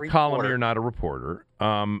 And you're a column, you're not a reporter.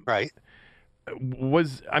 Right.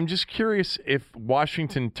 I'm just curious if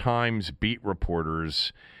Washington Times beat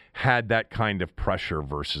reporters had that kind of pressure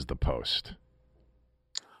versus the Post.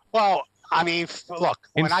 Well, I mean, look,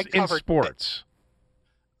 when I covered in sports.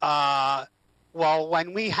 Well,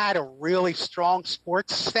 when we had a really strong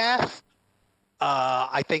sports staff,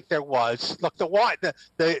 I think there was. Look,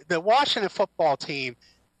 the Washington football team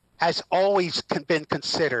has always been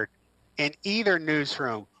considered in either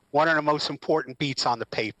newsroom one of the most important beats on the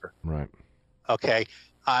paper. Right. Okay.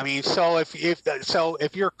 I mean, so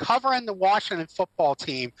if you're covering the Washington football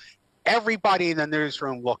team, everybody in the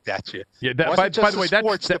newsroom looked at you. Yeah. By the way, that's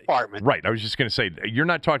sports department. Right. I was just going to say, you're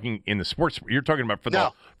not talking in the sports. You're talking about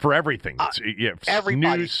for everything.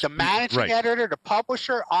 Everybody, news, the managing editor, the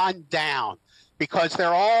publisher, on down, because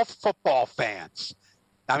they're all football fans.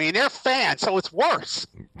 I mean, they're fans, so it's worse.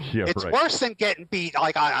 Yeah, it's worse than getting beat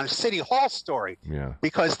like on a City Hall story. Yeah.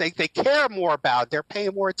 Because they care more about it. They're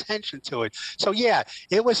paying more attention to it. So, yeah,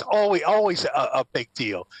 it was always a big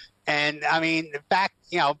deal. And, I mean, back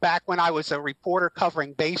when I was a reporter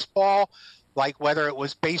covering baseball, like whether it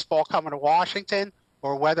was baseball coming to Washington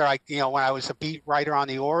or whether when I was a beat writer on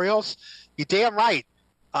the Orioles, you're damn right.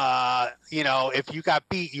 If you got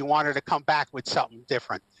beat, you wanted to come back with something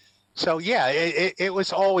different. So, yeah, it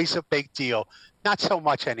was always a big deal. Not so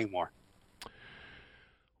much anymore.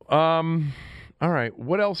 All right.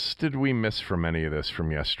 What else did we miss from any of this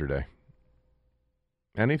from yesterday?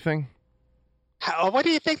 Anything? What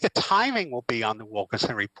do you think the timing will be on the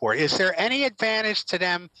Wilkinson report? Is there any advantage to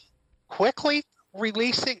them quickly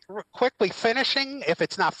finishing, if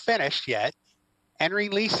it's not finished yet, and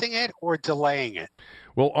releasing it, or delaying it?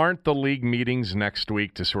 Well, aren't the league meetings next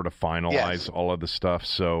week to sort of finalize all of the stuff?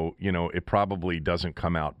 So, it probably doesn't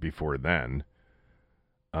come out before then.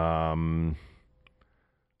 I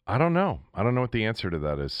don't know. I don't know what the answer to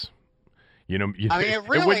that is.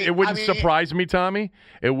 It wouldn't surprise me, Tommy.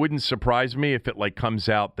 It wouldn't surprise me if it comes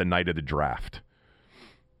out the night of the draft.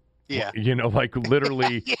 Yeah.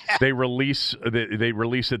 Literally yeah. they release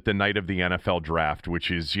it the night of the NFL draft,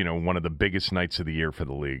 which is, one of the biggest nights of the year for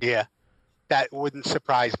the league. Yeah. That wouldn't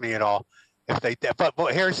surprise me at all if they did.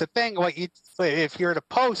 But here's the thing: if you're the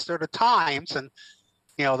Post or the Times, and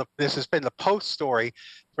this has been the Post story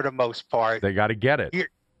for the most part, they got to get it.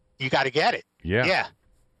 You got to get it. Yeah. Yeah.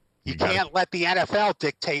 You can't let the NFL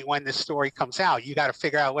dictate when this story comes out. You got to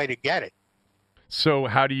figure out a way to get it. So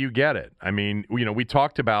how do you get it? I mean, we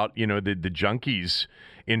talked about the Junkies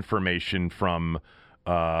information from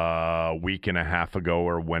a week and a half ago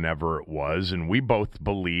or whenever it was, and we both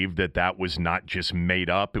believed that was not just made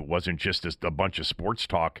up. It wasn't just a bunch of sports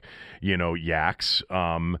talk, yaks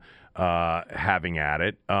having at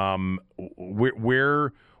it.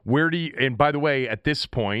 Where do you? And by the way, at this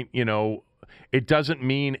point, it doesn't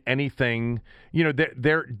mean anything.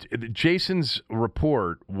 Jason's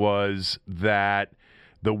report was that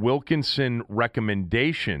the Wilkinson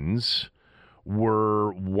recommendations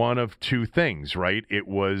were one of two things, right? It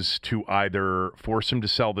was to either force him to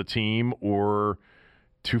sell the team or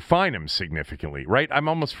to fine him significantly, right? I'm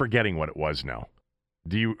almost forgetting what it was now.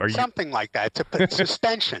 Something like that, to put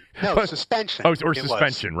suspension. No, suspension. Oh, or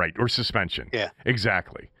suspension, right? Or suspension. Yeah,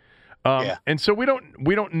 exactly. And so we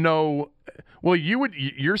don't know. Well,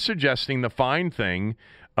 you're suggesting the fine thing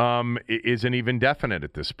isn't even definite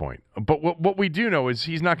at this point. But what we do know is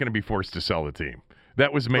he's not going to be forced to sell the team.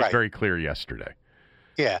 That was made very clear yesterday.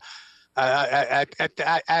 Yeah,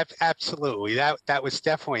 absolutely. That was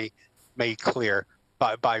definitely made clear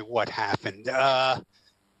by what happened. I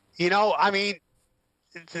mean,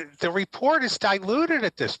 the report is diluted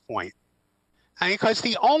at this point. I mean, because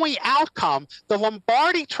the only outcome, the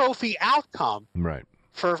Lombardi Trophy outcome, Right.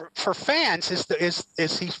 for fans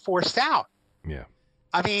is he's forced out. Yeah.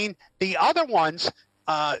 I mean, the other ones,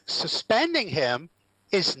 suspending him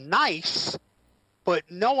is nice, but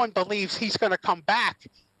no one believes he's going to come back,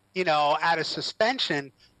 out of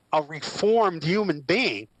suspension, a reformed human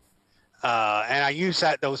being. And I use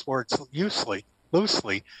those words loosely.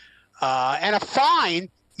 And a fine,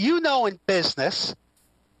 in business,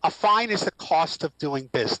 a fine is the cost of doing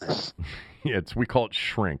business. Yeah, we call it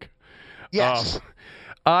shrink. Yes.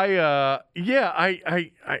 I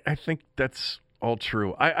think that's all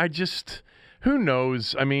true. I just, who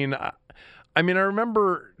knows? I mean, I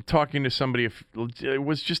remember talking to somebody, it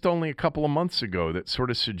was just only a couple of months ago, that sort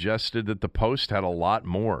of suggested that the Post had a lot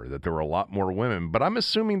more, that there were a lot more women. But I'm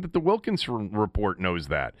assuming that the Wilkinson report knows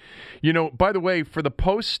that. By the way, for the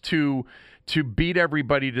Post to beat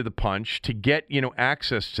everybody to the punch, to get,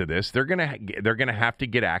 access to this, they're gonna have to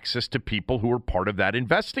get access to people who are part of that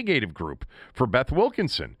investigative group for Beth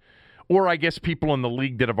Wilkinson, or I guess people in the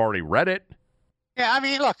league that have already read it. Yeah, I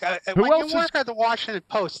mean, look, when you work at the Washington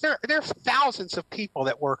Post, there are thousands of people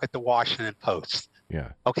that work at the Washington Post. Yeah.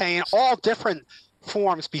 Okay, in all different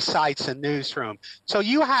forms besides the newsroom. So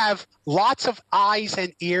you have lots of eyes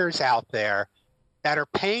and ears out there that are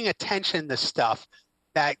paying attention to stuff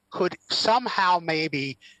that could somehow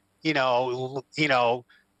maybe,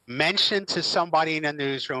 mention to somebody in the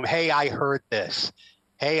newsroom, hey, I heard this.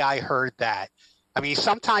 Hey, I heard that. I mean,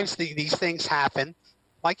 sometimes these things happen.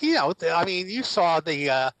 Like, you saw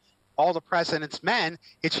All the President's Men.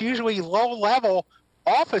 It's usually low-level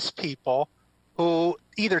office people who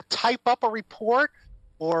either type up a report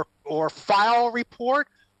or file a report,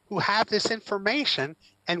 who have this information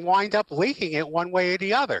and wind up leaking it one way or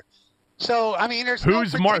the other. So, I mean, there's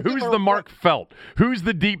who's the Mark Felt? Who's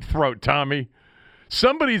the deep throat, Tommy?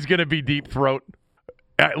 Somebody's going to be deep throat.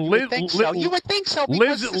 You would think so.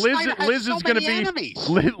 Liz is going to be enemies.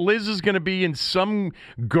 Liz is going to be in some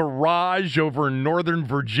garage over in Northern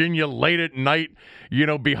Virginia late at night,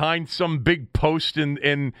 behind some big post,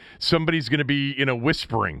 and somebody's going to be,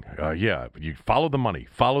 whispering, "Yeah, you follow the money.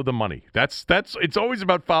 Follow the money." That's. It's always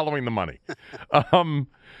about following the money.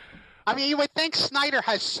 I mean, you would think Snyder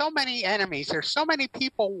has so many enemies. There's so many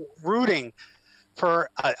people rooting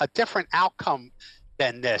for a different outcome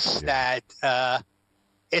than this that.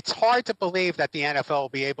 It's hard to believe that the NFL will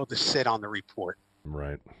be able to sit on the report.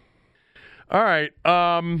 Right. All right.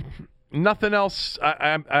 Nothing else.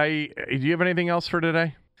 Do you have anything else for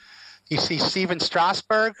today? You see, Steven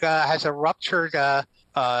Strasburg has a ruptured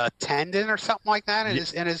tendon or something like that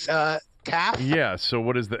in his calf. Yeah. So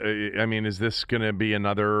what is is this going to be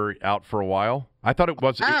another out for a while? I thought it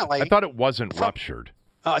was. I thought it wasn't ruptured.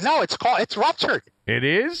 No, it's ruptured. It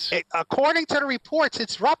is? According to the reports,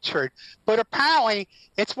 it's ruptured. But apparently,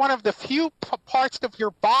 it's one of the few parts of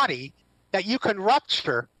your body that you can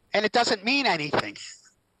rupture, and it doesn't mean anything.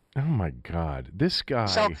 Oh, my God. This guy.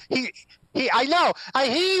 So, I know.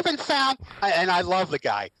 He even found, and I love the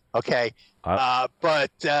guy, okay?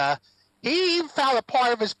 But he even found a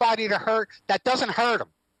part of his body that doesn't hurt him.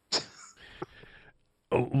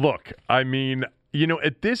 Look, I mean,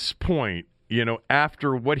 at this point,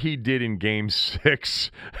 after what he did in Game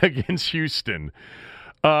 6 against Houston,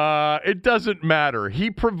 it doesn't matter.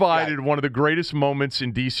 He provided one of the greatest moments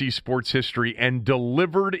in DC sports history and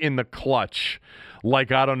delivered in the clutch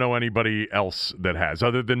like I don't know anybody else that has,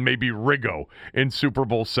 other than maybe Riggo in Super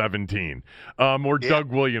Bowl 17 or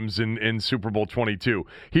Doug Williams in Super Bowl 22.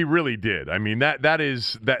 He really did. I mean,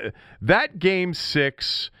 that Game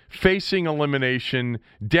 6, facing elimination,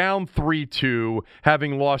 down 3-2,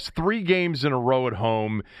 having lost 3 games in a row at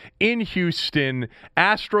home in Houston,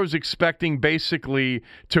 Astros expecting basically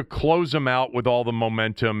to close them out with all the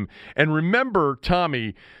momentum. And remember,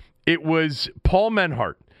 Tommy, it was Paul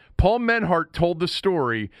Menhart. Paul Menhart told the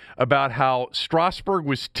story about how Strasburg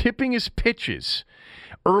was tipping his pitches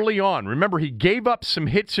early on. Remember, he gave up some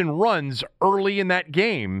hits and runs early in that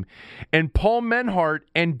game, and Paul Menhart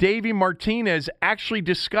and Davey Martinez actually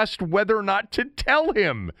discussed whether or not to tell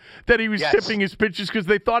him that he was tipping his pitches because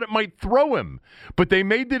they thought it might throw him. But they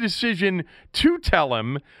made the decision to tell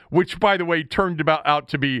him, which, by the way, turned out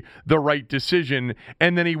to be the right decision.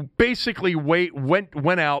 And then he basically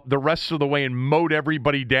went out the rest of the way and mowed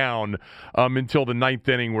everybody down until the 9th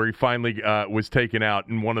inning, where he finally was taken out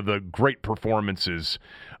in one of the great performances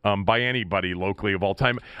by anybody locally of all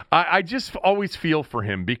time. I just always feel for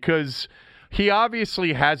him because he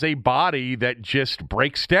obviously has a body that just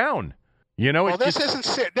breaks down. You know, well,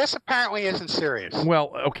 this apparently isn't serious.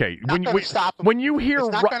 Well, okay. When you hear a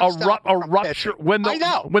rupture, when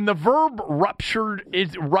the verb rupture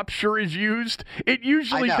is used, it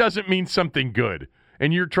usually doesn't mean something good,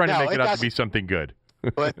 and you're trying to make it out to be something good.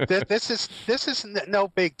 But this is no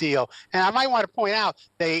big deal. And I might want to point out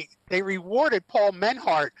they rewarded Paul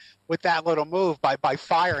Menhart with that little move by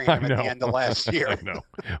firing him at the end of last year. I know.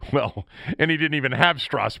 Well, and he didn't even have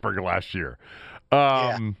Strasburg last year.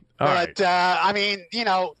 But I mean,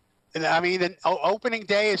 the opening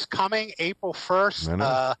day is coming April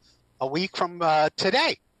 1st, a week from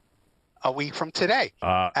today.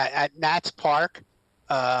 At Nats Park,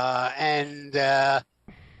 The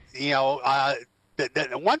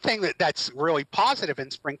one thing that's really positive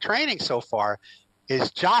in spring training so far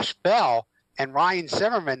is Josh Bell and Ryan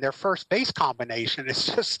Zimmerman, their first base combination, is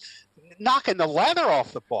just knocking the leather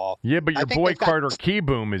off the ball. Yeah, but your boy Carter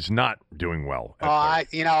Keyboom is not doing well.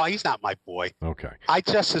 He's not my boy. Okay. I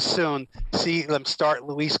just as soon see them start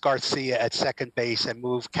Luis Garcia at second base and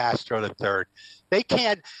move Castro to third. They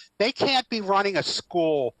can't be running a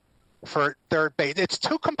school for third base. It's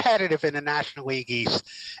too competitive in the National League East,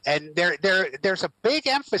 and there's a big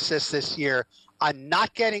emphasis this year on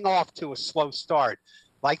not getting off to a slow start,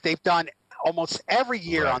 like they've done almost every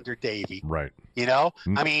year under Davey. Right.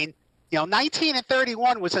 I mean,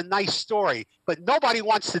 19-31 was a nice story, but nobody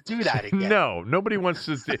wants to do that again. No, nobody wants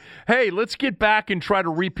to say, hey, let's get back and try to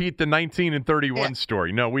repeat the 19-31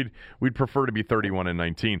 story. No, we'd prefer to be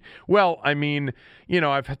 31-19. Well, I mean,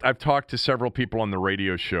 I've talked to several people on the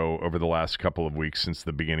radio show over the last couple of weeks since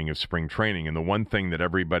the beginning of spring training, and the one thing that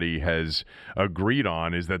everybody has agreed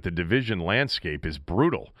on is that the division landscape is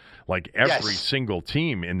brutal. Like every single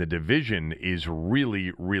team in the division is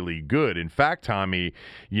really, really good. In fact, Tommy,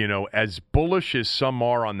 as bullish as some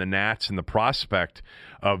are on the Nats and the prospect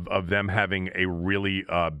of them having a really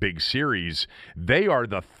big series, they are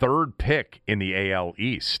the third pick in the AL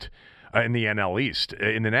East. In the NL East.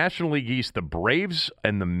 In the National League East, the Braves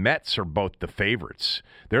and the Mets are both the favorites.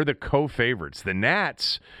 They're the co-favorites. The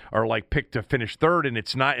Nats are picked to finish third, and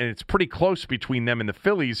it's pretty close between them and the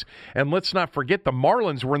Phillies. And let's not forget the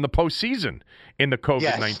Marlins were in the postseason in the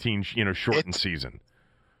COVID-19 shortened season.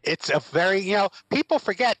 It's a very, people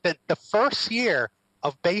forget that the first year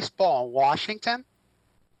of baseball in Washington,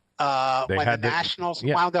 when the Nationals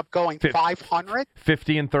wound up going 500.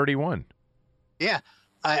 50-31. Yeah.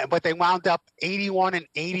 But they wound up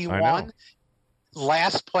 81-81,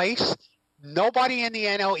 last place. Nobody in the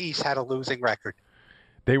NL East had a losing record.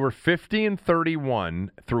 They were 50-31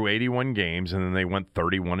 through 81 games, and then they went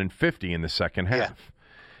 31-50 in the second half.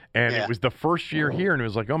 And it was the first year here, and it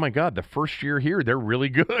was like, oh my God, the first year here, they're really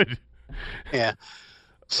good. Yeah.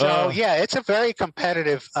 So it's a very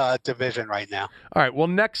competitive division right now. All right. Well,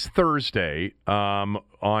 next Thursday, on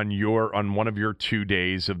one of your 2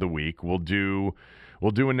 days of the week, we'll do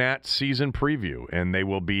a Nats season preview, and they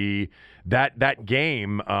will be that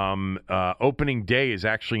game. Opening day is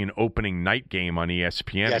actually an opening night game on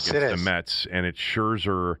ESPN against the Mets, and it's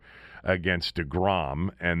Scherzer against DeGrom,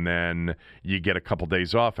 and then you get a couple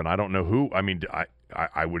days off. And I don't know who. I mean,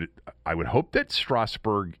 I would hope that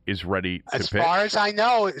Strasburg is ready to pitch. As far as I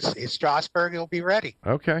know, Strasburg will be ready.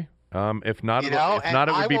 Okay. If not, it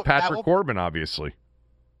would be Patrick Corbin, obviously.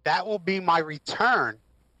 That will be my return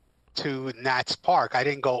to Nats Park. I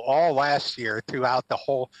didn't go all last year throughout the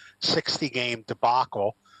whole 60-game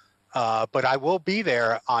debacle, but I will be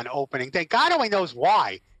there on opening day. God only knows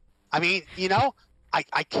why. I mean,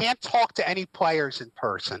 I can't talk to any players in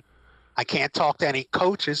person. I can't talk to any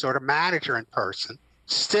coaches or the manager in person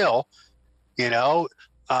still,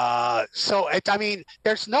 so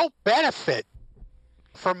there's no benefit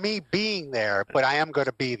for me being there, but I am going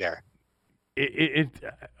to be there.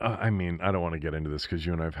 I mean, I don't want to get into this because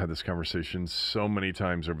you and I have had this conversation so many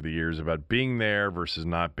times over the years about being there versus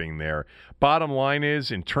not being there. Bottom line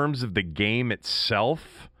is, in terms of the game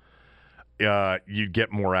itself, you'd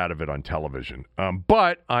get more out of it on television.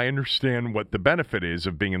 But I understand what the benefit is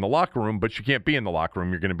of being in the locker room, but you can't be in the locker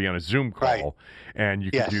room. You're going to be on a Zoom call, and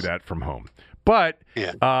you can do that from home. But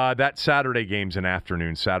that Saturday game's an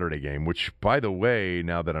afternoon Saturday game, which, by the way,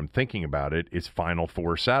 now that I'm thinking about it, is Final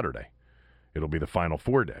Four Saturday. It'll be the Final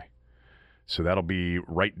Four day. So that'll be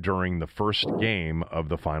right during the first game of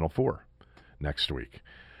the Final Four next week.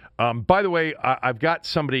 By the way, I've got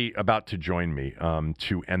somebody about to join me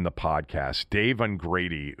to end the podcast. Dave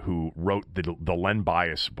Ungrady, who wrote the Len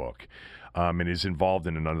Bias book and is involved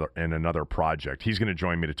in another project. He's going to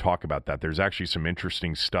join me to talk about that. There's actually some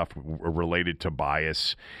interesting stuff related to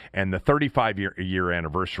bias and the 35-year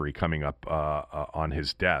anniversary coming up on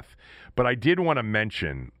his death. But I did want to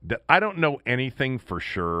mention that I don't know anything for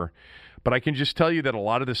sure, But I can just tell you that a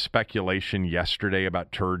lot of the speculation yesterday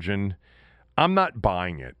about Turgeon, I'm not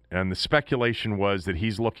buying it. And the speculation was that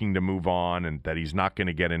he's looking to move on and that he's not going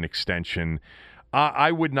to get an extension.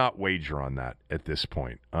 I would not wager on that at this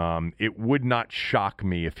point. It would not shock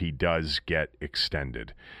me if he does get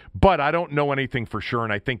extended. But I don't know anything for sure,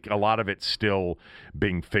 and I think a lot of it's still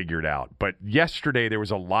being figured out. But yesterday there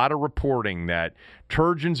was a lot of reporting that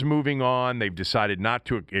Turgeon's moving on. They've decided not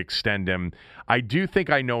to extend him. I do think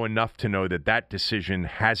I know enough to know that that decision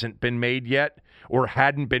hasn't been made yet or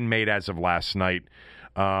hadn't been made as of last night.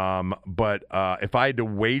 But if I had to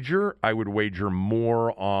wager, I would wager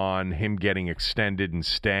more on him getting extended and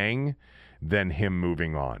staying than him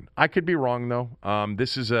moving on. I could be wrong though.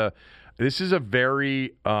 This is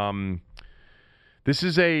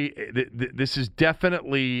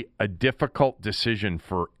definitely a difficult decision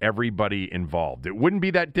for everybody involved. It wouldn't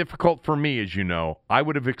be that difficult for me, as you know. I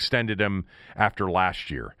would have extended him after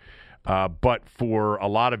last year. But for a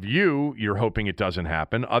lot of you, you're hoping it doesn't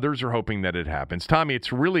happen. Others are hoping that it happens. Tommy,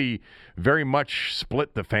 it's really very much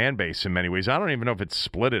split the fan base in many ways. I don't even know if it's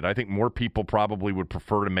split it. I think more people probably would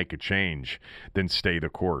prefer to make a change than stay the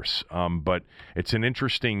course. But it's an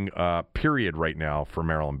interesting period right now for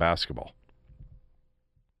Maryland basketball.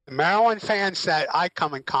 The Maryland fans that I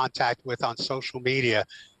come in contact with on social media,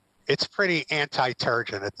 it's pretty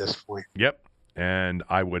anti-Turgeon at this point. Yep. And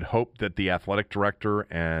I would hope that the athletic director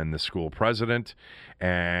and the school president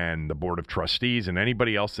and the board of trustees and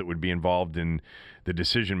anybody else that would be involved in the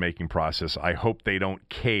decision-making process, I hope they don't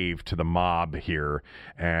cave to the mob here.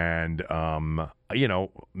 And,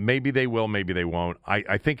 maybe they will, maybe they won't.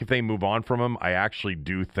 I think if they move on from him, I actually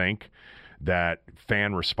do think that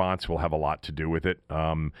fan response will have a lot to do with it.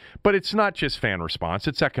 But it's not just fan response,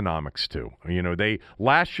 it's economics too.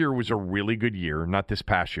 Last year was a really good year, not this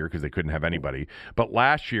past year because they couldn't have anybody, but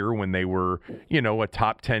last year when they were, a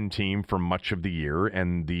top 10 team for much of the year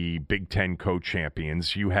and the Big Ten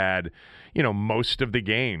co-champions, you had, most of the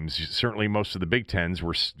games, certainly most of the Big Tens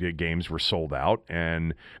games were sold out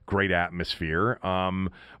and great atmosphere.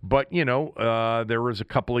 But there was a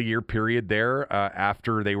couple of year period there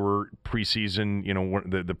after they were preseason,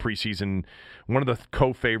 the preseason, one of the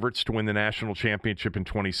co-favorites to win the national championship in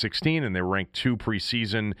 2016, and they were ranked 2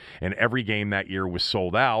 preseason, and every game that year was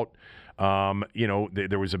sold out.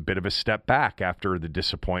 There was a bit of a step back after the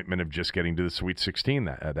disappointment of just getting to the Sweet 16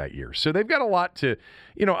 that year. So they've got a lot to,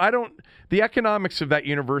 the economics of that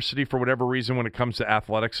university, for whatever reason, when it comes to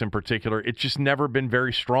athletics in particular, it's just never been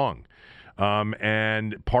very strong.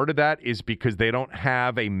 And part of that is because they don't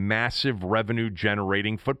have a massive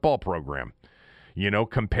revenue-generating football program,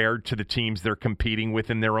 compared to the teams they're competing with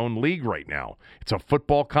in their own league right now. It's a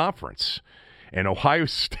football conference. And Ohio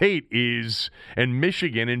State and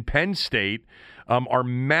Michigan and Penn State are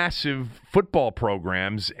massive football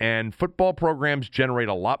programs, and football programs generate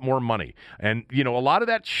a lot more money. And, a lot of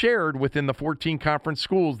that's shared within the 14 conference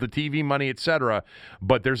schools, the TV money, et cetera.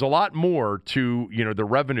 But there's a lot more to, the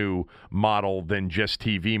revenue model than just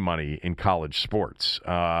TV money in college sports.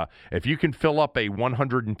 If you can fill up a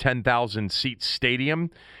 110,000-seat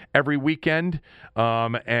stadium every weekend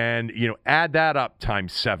and, add that up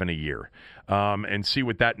times 7 a year. And see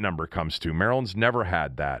what that number comes to. Maryland's never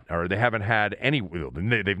had that, or they haven't had any.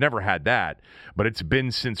 They've never had that, but it's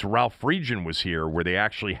been since Ralph Friedgen was here where they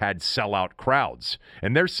actually had sellout crowds,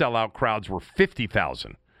 and their sellout crowds were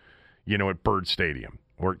 50,000, at Byrd Stadium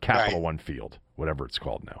or at Capital One Field, whatever it's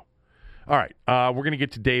called now. All right, we're going to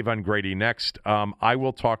get to Dave Ungrady next. I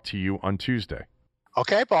will talk to you on Tuesday.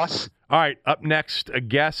 Okay, boss. All right, up next, a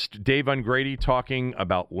guest, Dave Ungrady, talking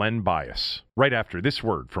about Len Bias, right after this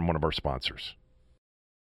word from one of our sponsors.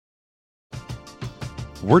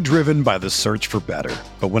 We're driven by the search for better.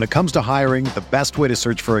 But when it comes to hiring, the best way to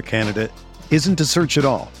search for a candidate isn't to search at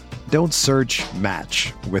all. Don't search,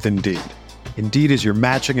 match with Indeed. Indeed is your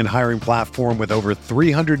matching and hiring platform with over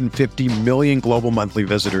 350 million global monthly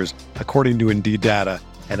visitors, according to Indeed data,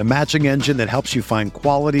 and a matching engine that helps you find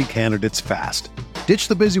quality candidates fast. Ditch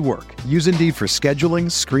the busy work. Use Indeed for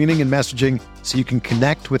scheduling, screening, and messaging so you can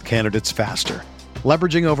connect with candidates faster.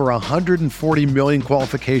 Leveraging over 140 million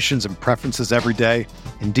qualifications and preferences every day,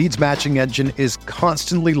 Indeed's matching engine is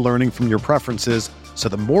constantly learning from your preferences, so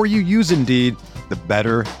the more you use Indeed, the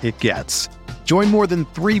better it gets. Join more than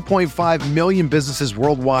 3.5 million businesses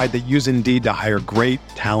worldwide that use Indeed to hire great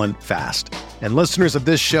talent fast. And listeners of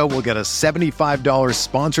this show will get a $75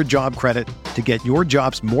 sponsored job credit to get your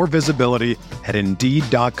jobs more visibility at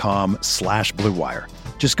Indeed.com/Blue Wire.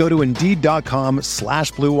 Just go to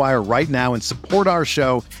Indeed.com/Blue Wire right now and support our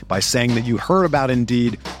show by saying that you heard about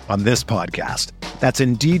Indeed on this podcast. That's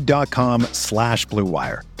Indeed.com/Blue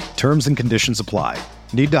Wire. Terms and conditions apply.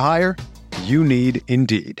 Need to hire? you need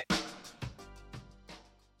Indeed.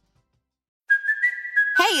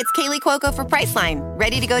 Hey, it's Kaylee Cuoco for Priceline.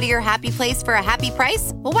 Ready to go to your happy place for a happy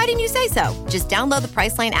price? Well, why didn't you say so? Just download the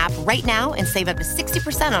Priceline app right now and save up to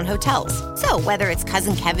 60% on hotels. So whether it's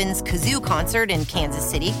Cousin Kevin's Kazoo Concert in Kansas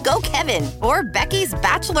City, go Kevin, or Becky's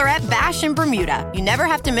Bachelorette Bash in Bermuda, you never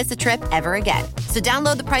have to miss a trip ever again. So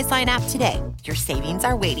download the Priceline app today. Your savings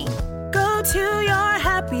are waiting. Go to your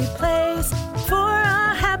happy place for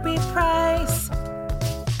a happy price.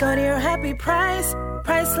 Go to your happy price,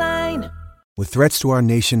 Priceline. With threats to our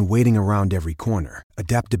nation waiting around every corner,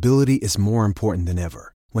 adaptability is more important than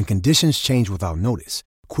ever. When conditions change without notice,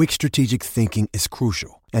 quick strategic thinking is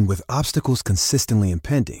crucial. And with obstacles consistently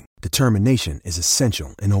impending, determination is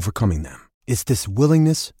essential in overcoming them. It's this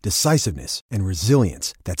willingness, decisiveness, and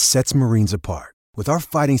resilience that sets Marines apart. With our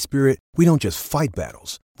fighting spirit, we don't just fight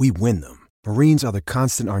battles, we win them. Marines are the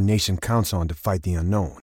constant our nation counts on to fight the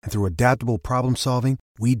unknown. And through adaptable problem solving,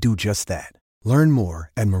 we do just that. Learn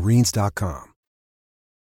more at marines.com.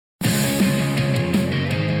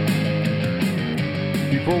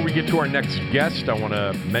 Before we get to our next guest, I want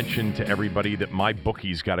to mention to everybody that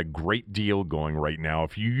MyBookie's got a great deal going right now.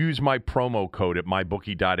 If you use my promo code at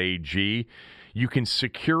mybookie.ag, you can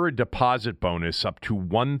secure a deposit bonus up to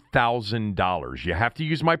 $1,000. You have to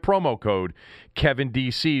use my promo code,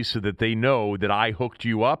 KevinDC, so that they know that I hooked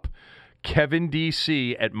you up.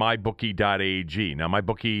 KevinDC at mybookie.ag. Now,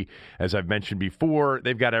 MyBookie, as I've mentioned before,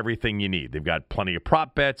 they've got everything you need. They've got plenty of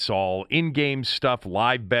prop bets, all in-game stuff,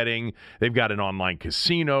 live betting. They've got an online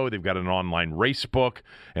casino. They've got an online race book.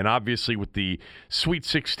 And obviously, with the Sweet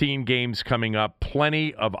 16 games coming up,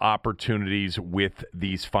 plenty of opportunities with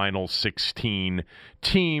these final 16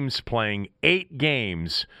 teams playing 8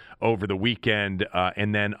 games over the weekend,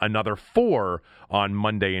 and then another 4 on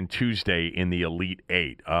Monday and Tuesday in the Elite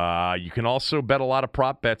 8. You can also bet a lot of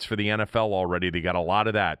prop bets for the NFL already. They got a lot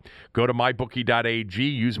of that. Go to mybookie.ag,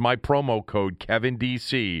 use my promo code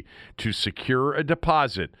KevinDC to secure a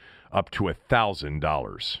deposit up to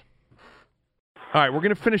 $1,000. All right, we're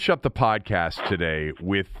going to finish up the podcast today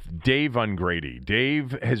with Dave Ungrady.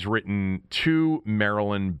 Dave has written 2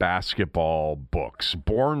 Maryland basketball books,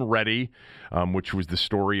 Born Ready, which was the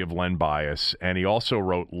story of Len Bias, and he also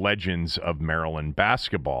wrote Legends of Maryland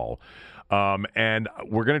Basketball. And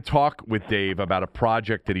we're going to talk with Dave about a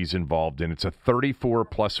project that he's involved in. It's a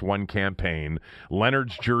 34+1 campaign,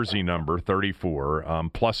 Leonard's jersey number 34,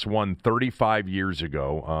 +1 35 years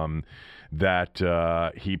ago.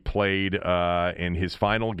 That he played in his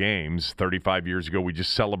final games 35 years ago. We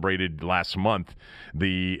just celebrated last month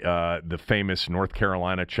the famous North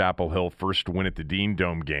Carolina Chapel Hill first win at the Dean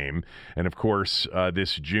Dome game. And, of course,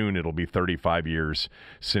 this June it'll be 35 years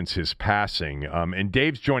since his passing. And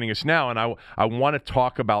Dave's joining us now, and I want to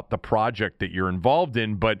talk about the project that you're involved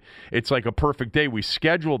in, but it's like a perfect day. We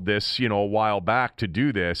scheduled this, a while back to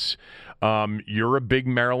do this. You're a big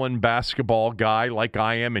Maryland basketball guy like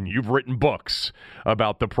I am, and you've written books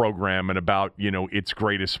about the program and about, its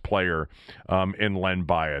greatest player in Len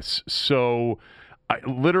Bias. So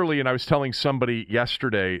and I was telling somebody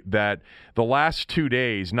yesterday that the last 2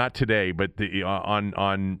 days, not today, but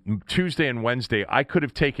on Tuesday and Wednesday, I could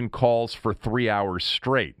have taken calls for 3 hours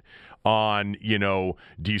straight on,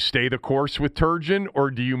 do you stay the course with Turgeon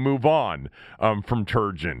or do you move on from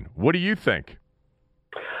Turgeon? What do you think?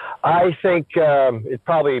 I think it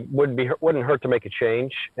probably wouldn't hurt to make a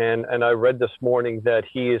change. And I read this morning that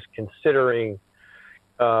he is considering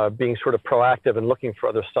being sort of proactive and looking for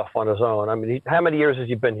other stuff on his own. I mean, how many years has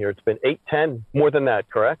he been here? It's been 8, 10, more than that,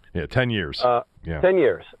 correct? Yeah, 10 years. 10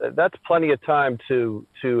 years. That's plenty of time to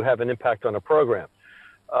have an impact on a program.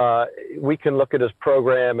 We can look at his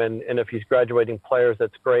program, and if he's graduating players,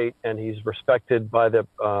 that's great, and he's respected by the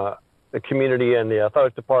community and the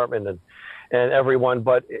athletic department and everyone.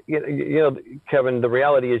 But Kevin, the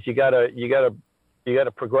reality is you gotta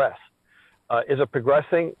progress. Is it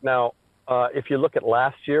progressing? Now, if you look at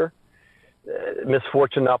last year,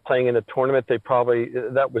 misfortune not playing in the tournament,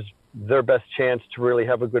 that was their best chance to really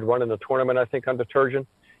have a good run in the tournament. I think under Turgeon,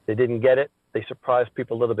 they didn't get it. They surprised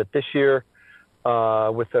people a little bit this year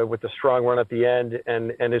with the strong run at the end,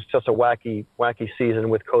 and it's just a wacky season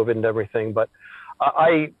with COVID and everything. But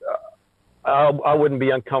I wouldn't be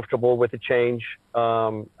uncomfortable with the change.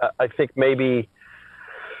 I think maybe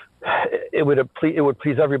it would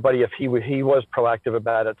please everybody if he was proactive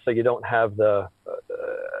about it, so you don't have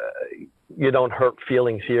you don't hurt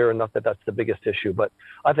feelings here, and not that that's the biggest issue. But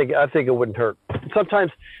I think it wouldn't hurt.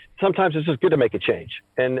 Sometimes it's just good to make a change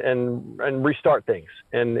and restart things,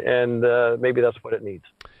 and maybe that's what it needs.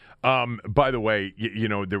 By the way,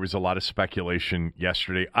 there was a lot of speculation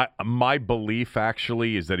yesterday. My belief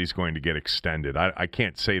actually is that he's going to get extended. I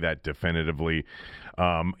can't say that definitively.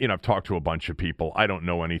 I've talked to a bunch of people. I don't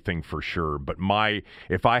know anything for sure, but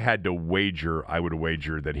if I had to wager, I would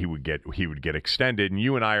wager that he would get extended. And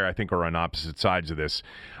you and I think are on opposite sides of this.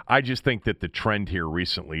 I just think that the trend here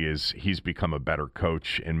recently is he's become a better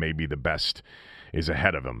coach, and maybe the best is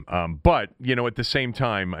ahead of him. But, at the same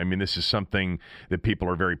time, I mean, this is something that people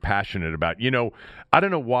are very passionate about. I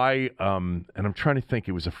don't know why, and I'm trying to think,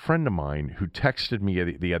 it was a friend of mine who texted me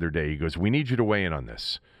the other day. He goes, "We need you to weigh in on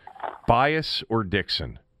this. Bias or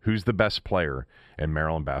Dixon? Who's the best player in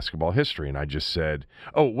Maryland basketball history?" And I just said,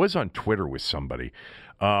 it was on Twitter with somebody.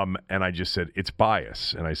 And I just said, it's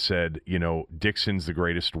Bias. And I said, Dixon's the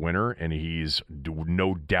greatest winner, and he's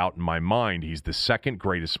no doubt in my mind, he's the second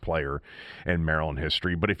greatest player in Maryland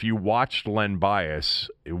history. But if you watched Len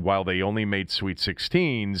Bias, while they only made Sweet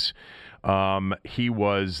 16s, he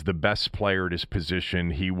was the best player at his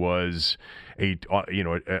position. He was a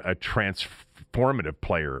transformative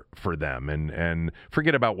player for them, and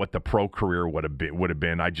forget about what the pro career would have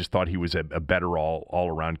been. I just thought he was a better all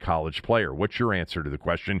around college player. What's your answer to the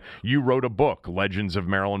question? You wrote a book, Legends of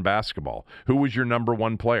Maryland Basketball. Who was your number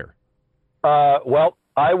one player? Well,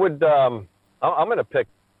 I would. I'm going to pick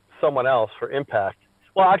someone else for impact.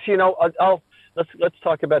 Well, actually, let's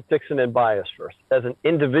talk about Dixon and Bias first. As an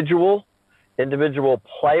individual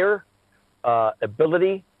player,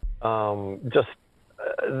 ability, just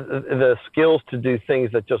the skills to do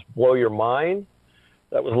things that just blow your mind.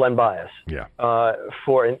 That was Len Bias. Yeah.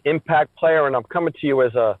 For an impact player, and I'm coming to you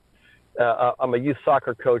as I'm a youth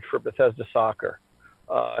soccer coach for Bethesda Soccer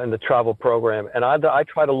in the travel program, and I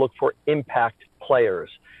try to look for impact players.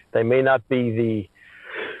 They may not be the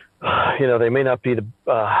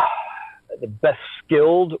best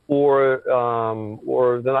skilled, or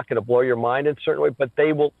they're not going to blow your mind in a certain way, but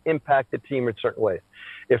they will impact the team in certain ways.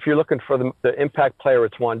 If you're looking for the impact player,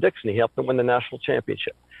 it's Juan Dixon. He helped them win the national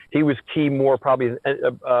championship. He was key more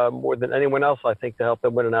than anyone else, I think, to help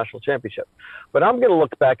them win a national championship. But I'm going to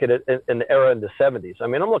look back at it in the era in the 70s. I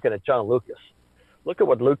mean, I'm looking at John Lucas. Look at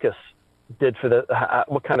what Lucas did for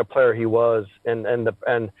what kind of player he was, and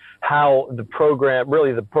how the program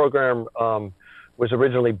was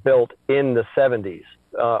originally built in the 70s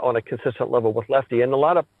on a consistent level with Lefty. And a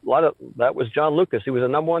lot of that was John Lucas. He was a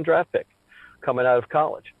number one draft pick coming out of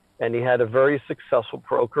college, and he had a very successful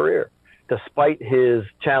pro career despite his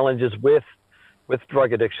challenges with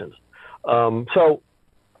drug addictions. So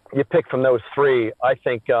you pick from those three. I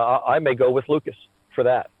think I may go with Lucas for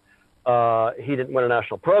that. He didn't win a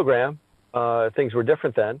national program. Things were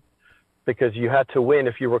different then, because you had to win.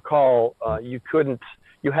 If you recall, you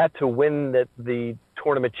had to win the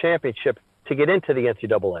tournament championship to get into the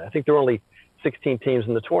NCAA. I think there were only 16 teams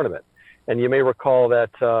in the tournament. And you may recall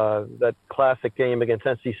that classic game against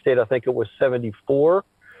NC State. I think it was 74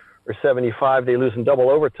 or 75. They lose in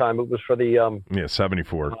double overtime. It was for the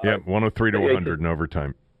 74. 103 to 100 in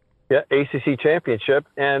overtime. Yeah, ACC championship.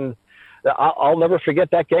 And I'll never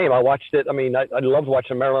forget that game. I watched it. I mean, I loved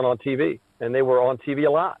watching Maryland on TV, and they were on TV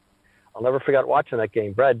a lot. I'll never forget watching that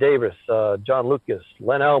game. Brad Davis, John Lucas,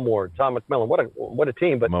 Len Elmore, Tom McMillan. What a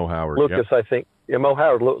team! But Mo Howard, Lucas, yep. I think, Mo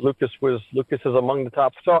Howard. Lucas is among the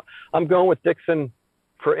top. So I'm going with Dixon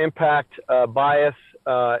for impact, Bias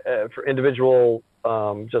for individual,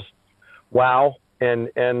 just wow,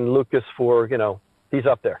 and Lucas for he's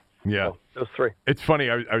up there. Yeah, so, those three. It's funny.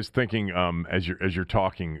 I was thinking as you're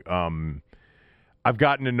talking. I've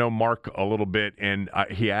gotten to know Mark a little bit, and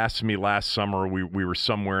he asked me last summer, we were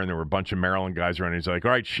somewhere, and there were a bunch of Maryland guys around. He's like,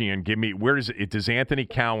 all right, Sheehan, give me, does Anthony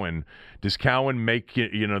Cowan make,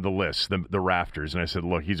 the list, the rafters? And I said,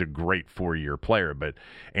 look, he's a great 4-year player, but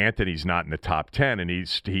Anthony's not in the top 10. And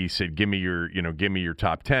he said, give me your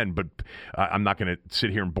top 10, but I'm not going to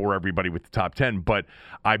sit here and bore everybody with the top 10. But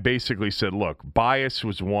I basically said, look, Bias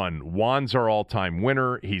was one. Juan's our all-time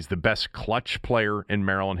winner. He's the best clutch player in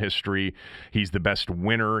Maryland history. He's the best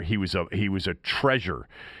winner. He was a treasure,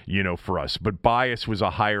 for us. But Bias was a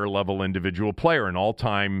higher level individual player, an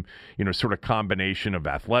all-time, sort of combination of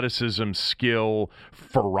athleticism, skill,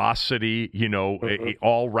 ferocity,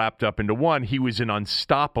 all wrapped up into one. He was an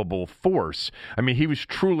unstoppable force. I mean, he was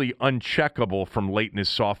truly uncheckable from late in his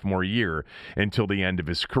sophomore year until the end of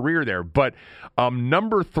his career there. But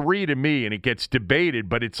number 3 to me, and it gets debated,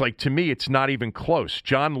 but it's like, to me, it's not even close.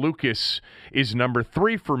 John Lucas is number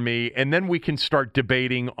 3 for me, and then we can start start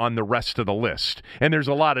debating on the rest of the list. And there's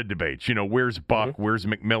a lot of debates. You know, where's Buck? Where's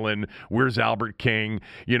McMillan? Where's Albert King?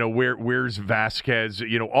 You know, where's Vasquez?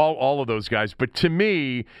 You know, all of those guys. But to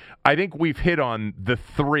me, I think we've hit on the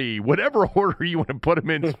three. Whatever order you want to put them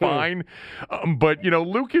in is fine. But, you know,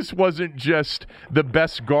 Lucas wasn't just the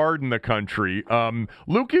best guard in the country.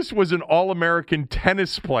 Lucas was an All-American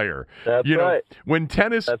tennis player. That's right. When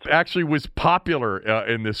tennis actually was popular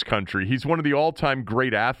in this country, he's one of the all-time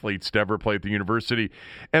great athletes to ever play at the university.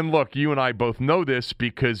 And look, you and I both know this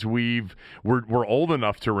because we're old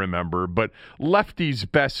enough to remember, but Lefty's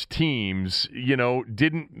best teams, you know,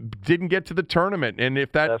 didn't get to the tournament. And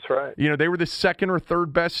if that's right. You know, they were the second or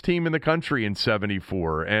third best team in the country in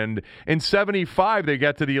 74. And in 75, they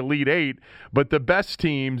got to the Elite Eight, but the best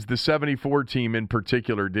teams, the 74 team in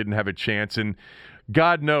particular, didn't have a chance. And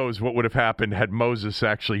God knows what would have happened had Moses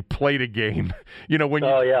actually played a game. You know, when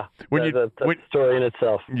that's story in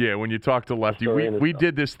itself. Yeah, when you talk to Lefty, we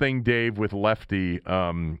did this thing, Dave, with Lefty.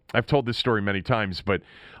 I've told this story many times, but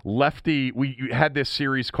Lefty, we had this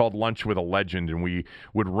series called Lunch with a Legend, and we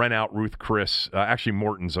would rent out Ruth Chris,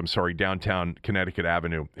 Morton's, downtown Connecticut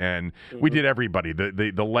Avenue, and we did everybody,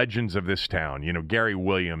 the legends of this town. You know, Gary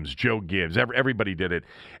Williams, Joe Gibbs, everybody did it,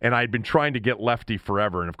 and I'd been trying to get Lefty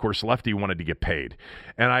forever, and of course Lefty wanted to get paid.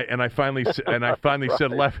 And I finally right.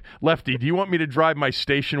 said, Lefty, do you want me to drive my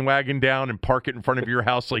station wagon down and park it in front of your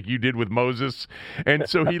house like you did with Moses? And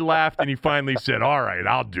so he laughed and he finally said, all right,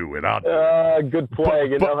 I'll do it. Good play.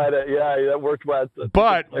 That worked well.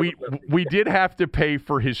 But we did have to pay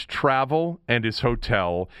for his travel and his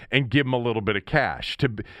hotel and give him a little bit of cash.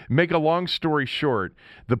 To make a long story short,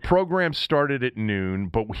 the program started at noon,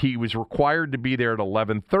 but he was required to be there at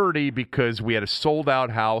 11:30 because we had a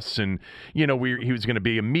sold-out house, and you know he was going to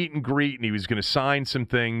be a meet and greet, and he was going to sign some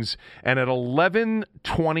things. And at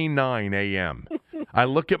 11:29 a.m., I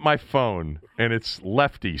look at my phone, and it's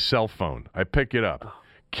Lefty's cell phone. I pick it up.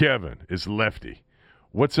 Kevin, it's Lefty.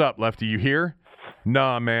 What's up, Lefty? You here?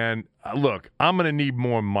 Nah, man. Look, I'm going to need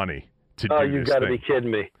more money to do this thing. You got to be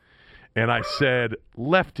kidding me. And I said,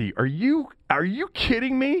 Lefty, are you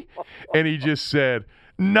kidding me? And he just said,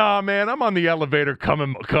 nah, man, I'm on the elevator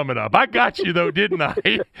coming up. I got you, though, didn't I?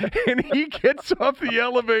 And he gets off the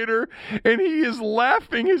elevator, and he is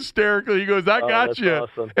laughing hysterically. He goes, I got you.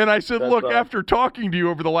 Awesome. And I said, look, after talking to you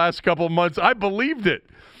over the last couple of months, I believed it.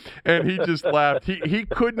 And he just laughed. He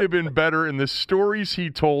couldn't have been better, and the stories he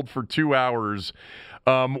told for 2 hours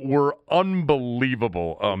were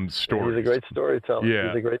unbelievable stories. He's a great storyteller. Yeah.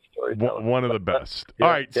 He's a great storyteller. One of the best. Yeah.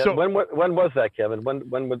 All right. Yeah. So when was that, Kevin?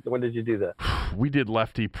 When did you do that? We did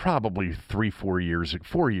Lefty probably 4 years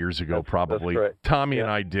ago, probably. That's right. Tommy and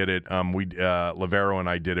I did it. Lavero and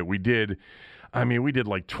I did it. We did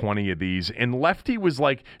like 20 of these. And Lefty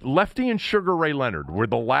and Sugar Ray Leonard were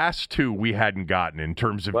the last two we hadn't gotten in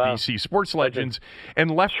terms of DC sports legends. And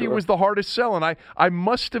Lefty was the hardest sell. And I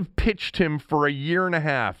must have pitched him for a year and a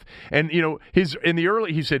half. And, you know, he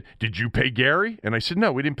said, did you pay Gary? And I said,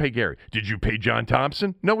 no, we didn't pay Gary. Did you pay John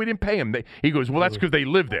Thompson? No, we didn't pay him. He goes, well, that's because they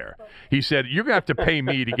live there. He said, you're going to have to pay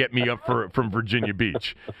me to get me up from Virginia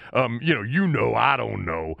Beach. I don't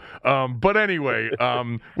know. But anyway,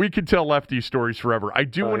 we could tell Lefty stories forever. I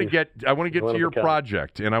want to get to your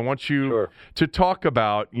project, and I want you to talk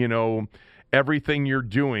about, you know, everything you're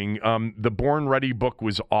doing. The Born Ready book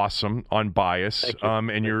was awesome on bias,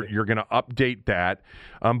 and you're going to update that.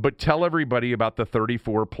 But tell everybody about the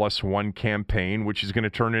 34+1 campaign, which is going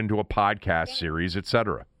to turn into a podcast series,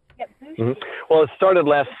 etc. Mm-hmm. Well, it started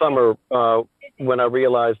last summer when I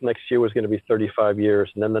realized next year was going to be 35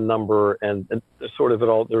 years, and then the number and sort of it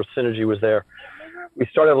all, their synergy was there. We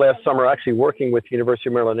started last summer actually working with University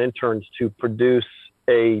of Maryland interns to produce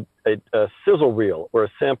a sizzle reel or a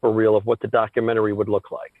sample reel of what the documentary would look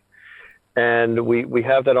like. And we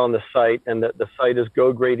have that on the site, and the site is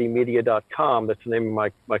gogradymedia.com. That's the name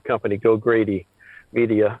of my company, Go Grady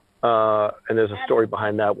Media. And there's a story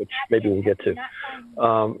behind that, which maybe we'll get to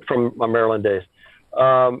from my Maryland days.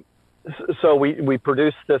 So we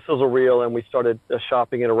produced the sizzle reel, and we started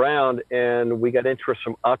shopping it around, and we got interest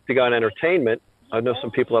from Octagon Entertainment. I know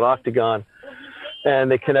some people at Octagon,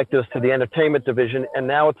 and they connected us to the entertainment division, and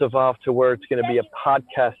now it's evolved to where it's going to be a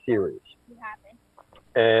podcast series.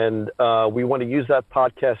 And we want to use that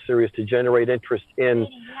podcast series to generate interest in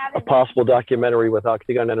a possible documentary with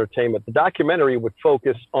Octagon Entertainment. The documentary would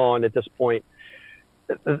focus on, at this point,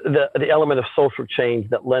 the element of social change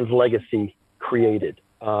that Len's legacy created.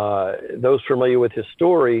 Those familiar with his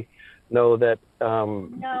story know that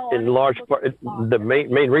in large part, the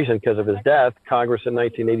main reason, because of his death, Congress in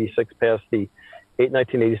 1986 passed the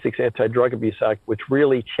 1986 Anti-Drug Abuse Act, which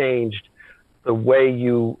really changed the way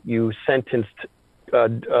you sentenced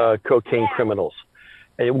cocaine criminals.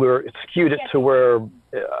 And we're skewed it to where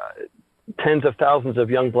tens of thousands of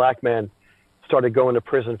young black men started going to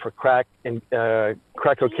prison for crack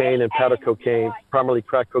cocaine and powder cocaine, primarily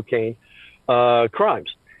crack cocaine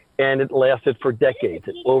crimes. And it lasted for decades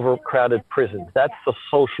in overcrowded prisons. That's the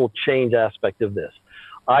social change aspect of this.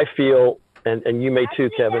 I feel, and you may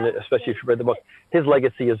too, Kevin, especially if you read the book, his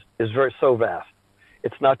legacy is so vast.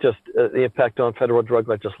 It's not just the impact on federal drug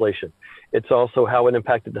legislation. It's also how it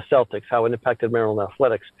impacted the Celtics, how it impacted Maryland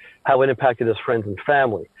athletics, how it impacted his friends and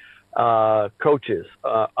family, coaches.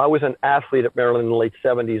 I was an athlete at Maryland in the late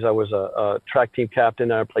 70s. I was a track team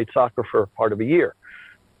captain, and I played soccer for part of a year.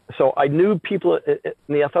 So I knew people in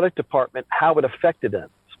the athletic department, how it affected them,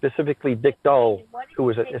 specifically Dick Dull, who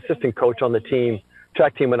was an assistant coach on the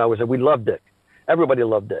track team when I was there. We loved Dick. Everybody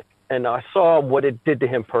loved Dick. And I saw what it did to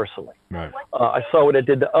him personally. Right. I saw what it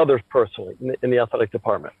did to others personally in the athletic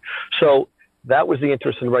department. So that was the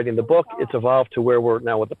interest in writing the book. It's evolved to where we're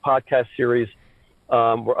now with the podcast series.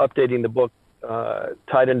 We're updating the book,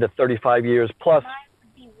 tied into 35 years plus.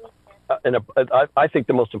 And I think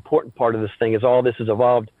the most important part of this thing is all this has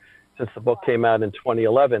evolved since the book came out in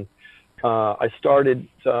 2011. I started.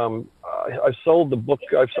 I've sold the book.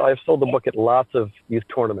 I've sold the book at lots of youth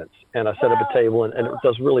tournaments, and I set up a table, and it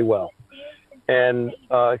does really well. And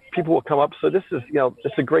people will come up. So this is,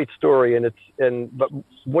 it's a great story, but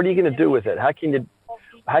what are you going to do with it? How can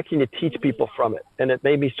you teach people from it? And it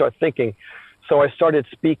made me start thinking. So I started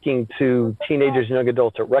speaking to teenagers and young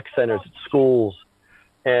adults at rec centers, at schools,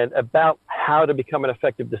 and about how to become an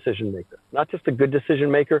effective decision maker. Not just a good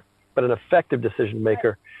decision maker, but an effective decision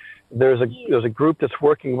maker. There's a group that's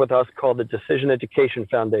working with us called the Decision Education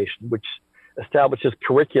Foundation, which establishes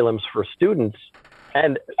curriculums for students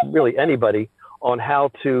and really anybody on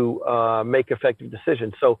how to make effective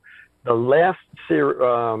decisions. So the last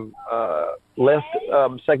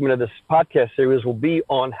segment of this podcast series will be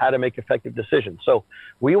on how to make effective decisions. So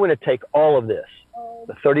we want to take all of this,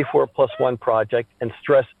 the 34+1 project, and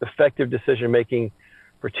stress effective decision making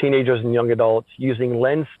for teenagers and young adults using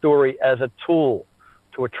Len's story as a tool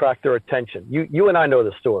to attract their attention. You and I know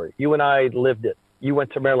the story. You and I lived it. You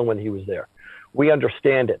went to Maryland when he was there. We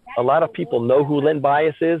understand it. A lot of people know who Len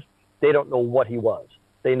Bias is. They don't know what he was.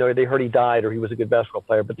 They heard he died or he was a good basketball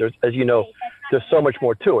player, but there's so much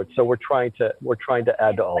more to it. So we're trying to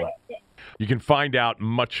add to all that. You can find out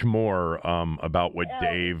much more about what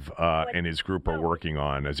Dave and his group are working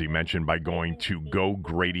on, as he mentioned, by going to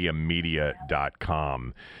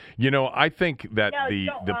gogradiamedia.com. I think that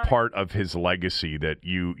the part of his legacy that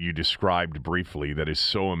you described briefly that is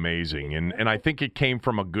so amazing, and I think it came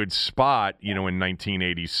from a good spot, in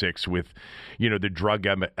 1986 with, the drug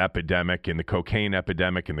epidemic and the cocaine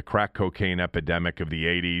epidemic and the crack cocaine epidemic of the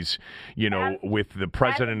 80s, with the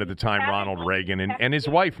president at the time, Ronald Reagan, and his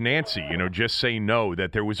wife, Nancy, just say no,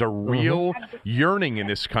 that there was a real yearning in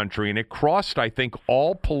this country, and it crossed, I think,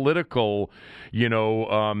 all political,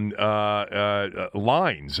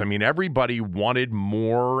 lines. I mean, everybody wanted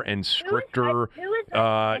more and stricter,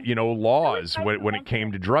 laws when it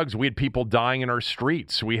came to drugs. We had people dying in our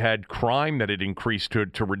streets. We had crime that had increased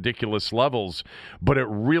to ridiculous levels, but it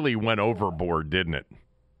really went overboard, didn't it?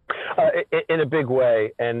 In a big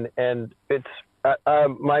way, and it's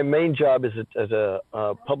my main job is as a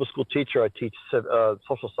public school teacher. I teach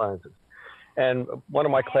social sciences, and one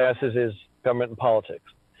of my classes is government and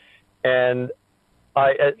politics. And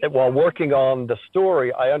while working on the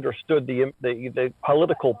story, I understood the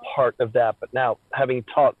political part of that. But now, having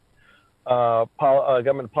taught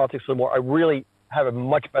government and politics a little more, I really have a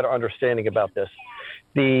much better understanding about this.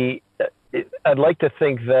 I'd like to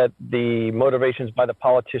think that the motivations by the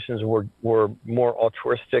politicians were more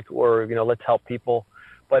altruistic, or let's help people,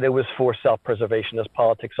 but it was for self-preservation, as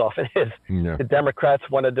politics often is. Yeah. The Democrats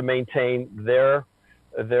wanted to maintain their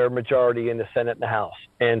majority in the Senate and the House,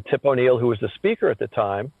 and Tip O'Neill, who was the Speaker at the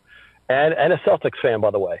time, and a Celtics fan,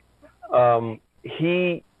 by the way,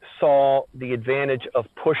 he saw the advantage of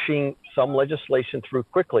pushing some legislation through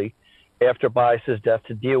quickly after Bias's death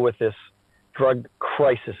to deal with this drug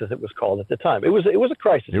crisis, as it was called at the time. It was a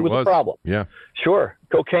crisis. It was a problem. Yeah, sure.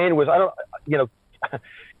 Cocaine was.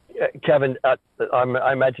 Kevin, I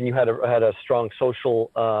imagine you had a strong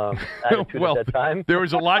social attitude at that time. There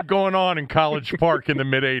was a lot going on in College Park in the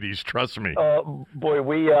mid '80s. Trust me. Boy,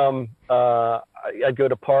 I'd go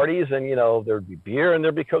to parties, and there'd be beer and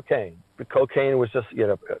there'd be cocaine. But cocaine was just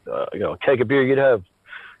a keg of beer. You'd have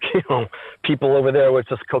people over there with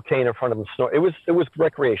just cocaine in front of them snort. It was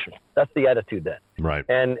recreational. That's the attitude then. Right.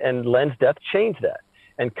 And Len's death changed that.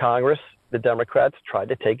 And Congress, the Democrats, tried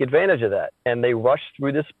to take advantage of that. And they rushed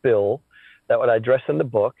through this bill that what I address in the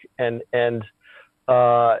book, and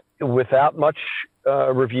without much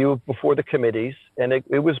review before the committees, and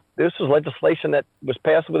this was legislation that was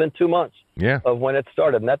passed within 2 months of when it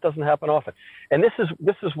started, and that doesn't happen often. And this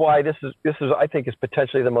is why this is I think is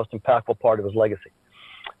potentially the most impactful part of his legacy.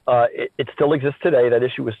 It still exists today. That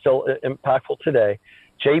issue is still impactful today.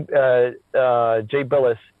 Jay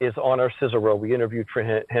Billis is on our scissor reel. We interviewed for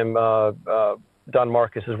him. Don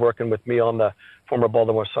Marcus is working with me on the former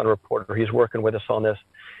Baltimore Sun reporter. He's working with us on this.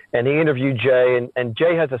 And he interviewed Jay, and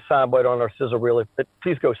Jay has a soundbite on our scissor reel.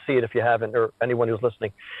 Please go see it if you haven't, or anyone who's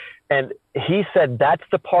listening. And he said that's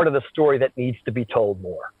the part of the story that needs to be told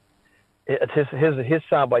more. It's his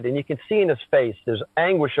soundbite, and you can see in his face there's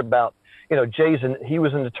anguish about, he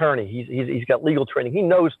was an attorney. He's got legal training. He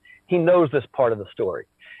knows this part of the story,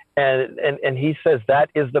 and he says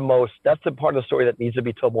that's the part of the story that needs to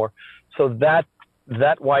be told more. So that's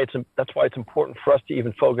why it's important for us to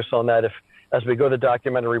even focus on that. As we go the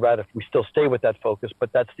documentary route, if we still stay with that focus,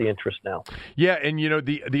 but that's the interest now. Yeah, and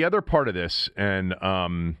the other part of this, and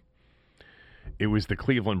it was the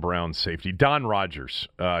Cleveland Browns safety, Don Rogers.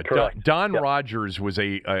 Don Rogers was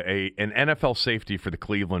an NFL safety for the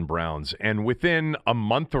Cleveland Browns, and within a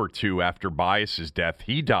month or two after Bias's death,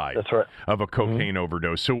 he died of a cocaine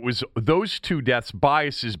overdose. So it was those two deaths,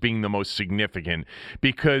 Bias's being the most significant,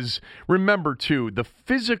 because remember, too, the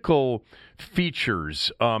physical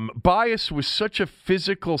features. Bias was such a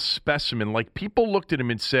physical specimen. Like, people looked at him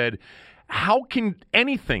and said, how can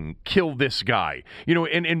anything kill this guy?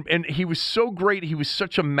 And he was so great. He was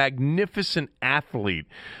such a magnificent athlete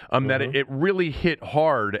that it really hit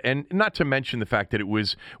hard. And not to mention the fact that it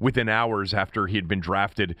was within hours after he had been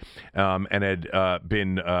drafted and had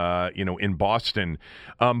been, in Boston.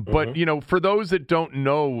 But, for those that don't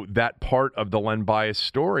know that part of the Len Bias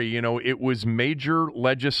story, it was major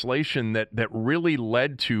legislation that really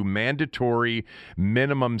led to mandatory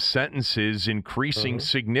minimum sentences increasing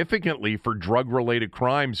significantly for drug-related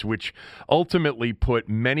crimes, which ultimately put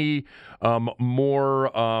many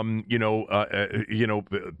more,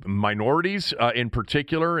 minorities in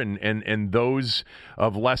particular, and those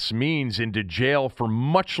of less means into jail for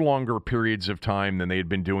much longer periods of time than they had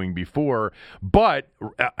been doing before. But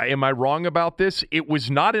am I wrong about this? It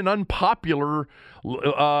was not an unpopular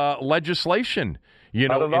legislation,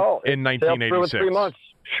 not at all. In 1986. 3 months.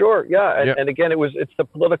 Sure, yeah. And again, it's the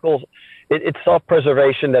political, it's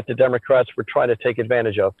self-preservation that the Democrats were trying to take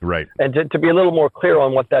advantage of. Right. And to be a little more clear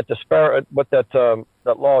on what that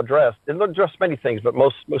law addressed, it addressed many things, but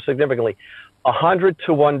most significantly,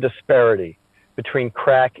 100-to-1 disparity between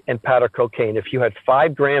crack and powder cocaine. If you had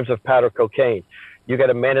 5 grams of powder cocaine, you got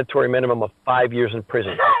a mandatory minimum of 5 years in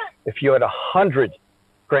prison. If you had 100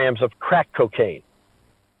 grams of crack cocaine,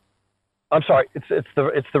 I'm sorry, it's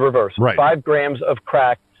the reverse. Right. 5 grams of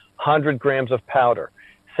crack, 100 grams of powder.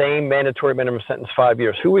 Same mandatory minimum sentence, 5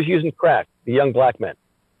 years. Who was using crack? The young black men,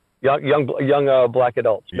 young black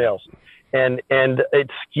adults, males, and it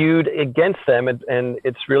skewed against them, and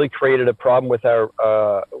it's really created a problem with our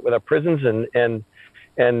prisons and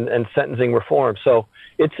sentencing reform. So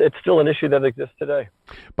it's still an issue that exists today.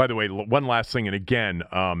 By the way, one last thing, and again,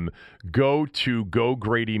 go to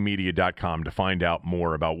GoGradyMedia.com to find out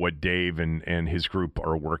more about what Dave and his group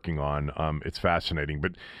are working on. It's fascinating.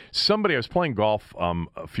 But I was playing golf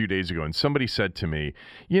a few days ago, and somebody said to me,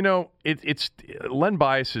 it's Len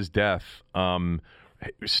Bias's death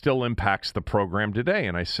still impacts the program today.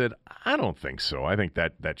 And I said, I don't think so. I think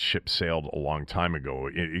that ship sailed a long time ago.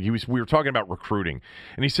 We were talking about recruiting.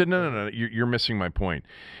 And he said, no, you're missing my point.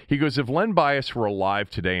 He goes, if Len Bias were alive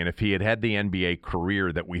today, and if he had had the NBA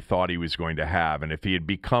career that we thought he was going to have, and if he had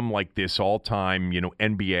become like this all-time,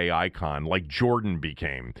 NBA icon, like Jordan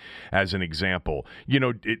became, as an example,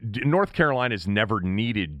 North Carolina's never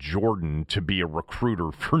needed Jordan to be a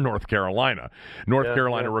recruiter for North Carolina. North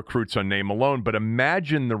Carolina recruits on name alone, but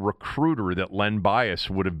imagine the recruiter that Len Bias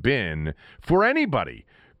would have been for anybody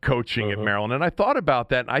coaching at Maryland. And I thought about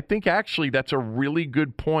that, and I think actually that's a really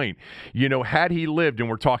good point. Had he lived, and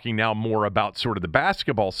we're talking now more about sort of the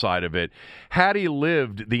basketball side of it, had he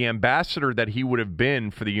lived, the ambassador that he would have been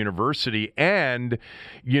for the university, and,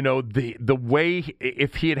 the way,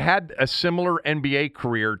 if he had a similar NBA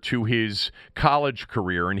career to his college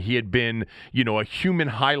career, and he had been, a human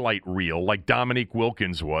highlight reel like Dominique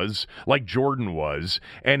Wilkins was, like Jordan was,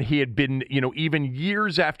 and he had been, even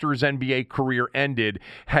years after his NBA career ended,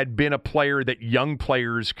 had been a player that young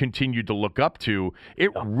players continued to look up to, it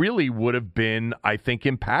really would have been, I think,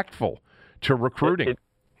 impactful to recruiting.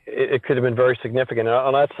 It could have been very significant. And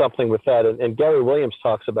I'll add something with that. And Gary Williams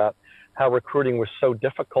talks about how recruiting was so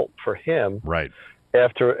difficult for him. Right.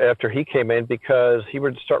 after he came in, because he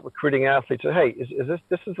would start recruiting athletes. And, hey, is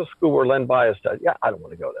this is a school where Len Bias does? Yeah, I don't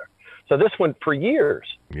want to go there. So this went for years.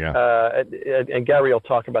 Yeah. And Gary will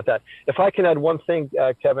talk about that. If I can add one thing,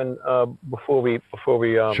 Kevin, before we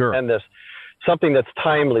Sure. end this, something that's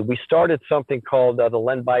timely. We started something called the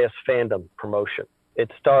Len Bias Fandom promotion.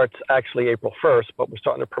 It starts actually April 1st, but we're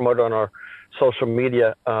starting to promote it on our social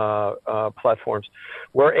media platforms.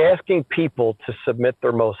 We're asking people to submit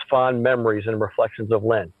their most fond memories and reflections of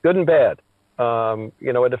Len, good and bad.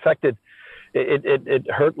 It affected,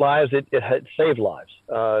 it hurt lives, it had saved lives,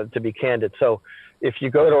 to be candid. So if you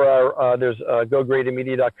go to our, there's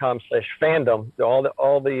GoGradyMedia.com/fandom,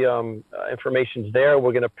 all the information's there.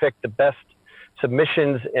 We're going to pick the best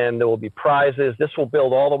submissions, and there will be prizes. This will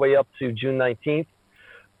build all the way up to June 19th.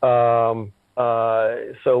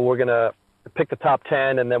 So we're going to pick the top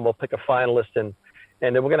 10, and then we'll pick a finalist, and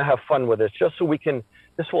then we're going to have fun with this, just so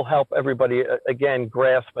this will help everybody, again,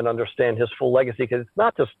 grasp and understand his full legacy, because it's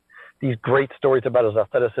not just these great stories about his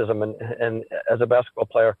athleticism and as a basketball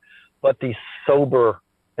player, but these sober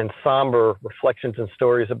and somber reflections and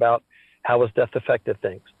stories about how his death affected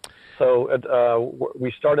things. So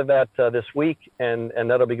we started that this week, and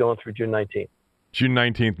that'll be going through June 19th. June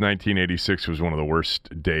 19th, 1986 was one of the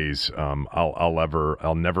worst days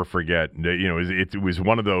I'll never forget. It was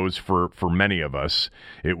one of those for many of us.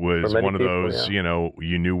 It was one of those, yeah.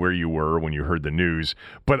 You knew where you were when you heard the news.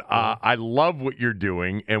 But I love what you're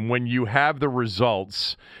doing, and when you have the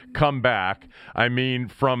results come back, I mean,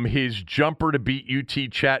 from his jumper to beat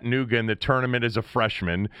UT Chattanooga in the tournament as a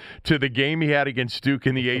freshman to the game he had against Duke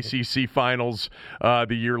in the ACC finals the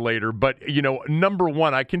year later. But, number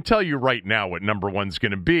one, I can tell you right now what number one's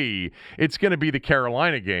going to be. It's going to be the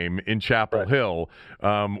Carolina game in Chapel Hill,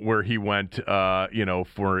 where he went,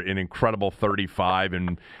 for an incredible 35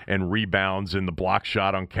 and rebounds and the block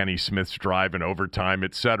shot on Kenny Smith's drive and overtime,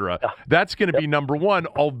 etc. That's going to be number one,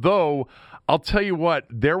 although I'll tell you what,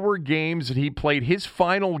 there were games that he played. His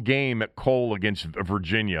final game at Cole against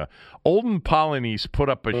Virginia, Olden Polynice put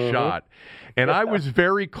up a shot, and I was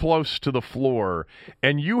very close to the floor,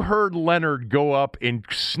 and you heard Leonard go up and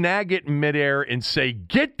snag it in midair and say,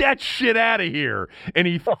 "Get that shit out of here," and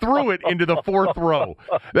he threw it into the fourth row.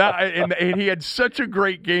 And he had such a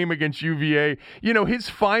great game against UVA. His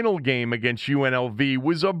final game against UNLV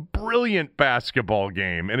was a brilliant basketball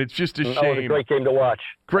game, and it's just a shame. It was a great game to watch.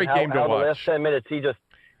 Great game to watch. The last 10 minutes, he just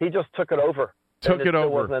took it over. Took it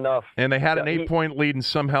over. Wasn't enough. And they had an 8-point lead, and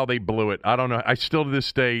somehow they blew it. I don't know. I still, to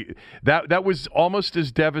this day, that was almost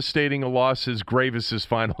as devastating a loss as Gravis's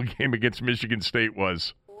final game against Michigan State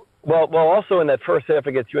was. Well, also in that first half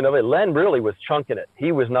against UNLV, Len really was chunking it.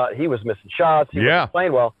 He was missing shots. He wasn't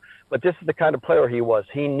playing well. But this is the kind of player he was.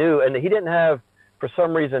 He knew, and he didn't have, for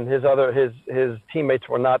some reason, his teammates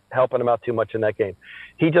were not helping him out too much in that game.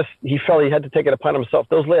 He felt he had to take it upon himself.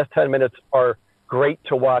 Those last 10 minutes are great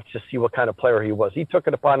to watch to see what kind of player he was. He took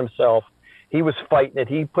it upon himself. He was fighting it.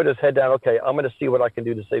 He put his head down. Okay, I'm going to see what I can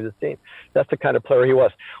do to save this team. That's the kind of player he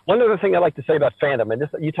was. One other thing I like to say about fandom, and this,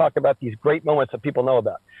 you talk about these great moments that people know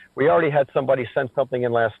about. We already had somebody send something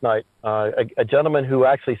in last night, a gentleman who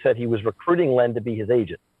actually said he was recruiting Len to be his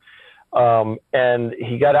agent. And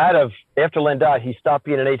he got after Len died, he stopped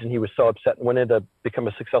being an agent. He was so upset and went in to become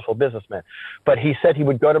a successful businessman. But he said he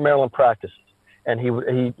would go to Maryland practices. And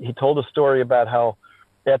he told a story about how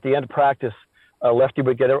at the end of practice, Lefty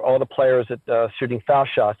would get all the players at shooting foul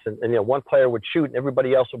shots, and one player would shoot, and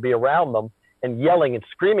everybody else would be around them and yelling and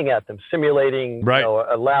screaming at them, simulating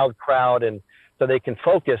a loud crowd, and so they can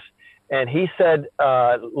focus. And he said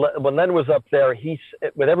when Len was up there,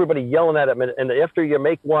 with everybody yelling at him, and after you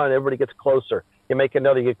make one, everybody gets closer. You make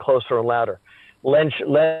another, you get closer and louder. Len,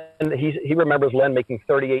 he remembers Len making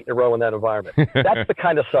 38 in a row in that environment. That's the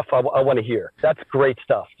kind of stuff I want to hear. That's great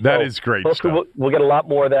stuff. That is great stuff. We'll get a lot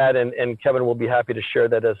more of that, and Kevin will be happy to share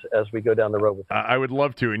that as we go down the road with him. I would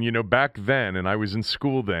love to. And, back then, and I was in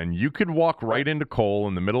school then, you could walk right into Cole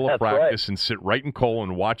in the middle of practice and sit right in Cole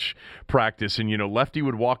and watch practice. And, Lefty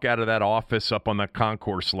would walk out of that office up on that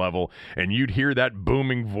concourse level, and you'd hear that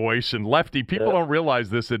booming voice. And Lefty, people don't realize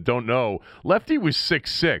this that don't know, Lefty was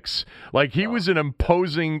 6'6". Like, he was an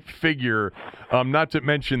imposing figure, not to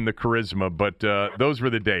mention the charisma, but those were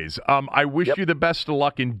the days. I wish you the best of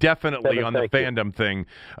luck, and definitely on the fandom thing,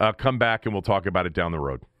 come back and we'll talk about it down the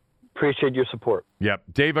road. Appreciate your support. Yep.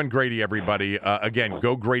 Dave Ungrady, everybody. Again,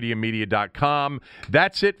 GoGradyMedia.com.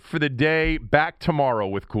 That's it for the day. Back tomorrow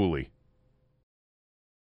with Cooley.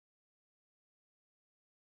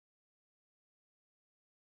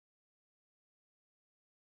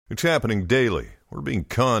 It's happening daily. We're being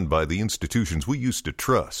conned by the institutions we used to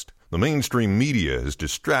trust. The mainstream media is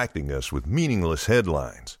distracting us with meaningless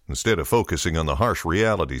headlines instead of focusing on the harsh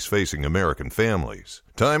realities facing American families.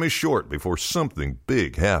 Time is short before something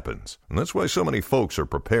big happens, and that's why so many folks are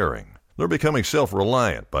preparing. They're becoming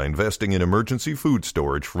self-reliant by investing in emergency food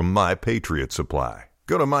storage from My Patriot Supply.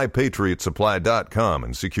 Go to MyPatriotSupply.com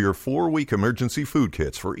and secure 4-week emergency food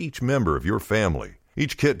kits for each member of your family.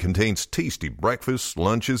 Each kit contains tasty breakfasts,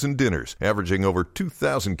 lunches, and dinners, averaging over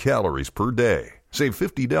 2,000 calories per day. Save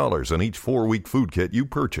 $50 on each 4-week food kit you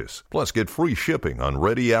purchase. Plus, get free shipping on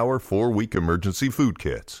Ready Hour 4-week emergency food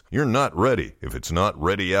kits. You're not ready if it's not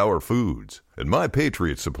Ready Hour foods. At My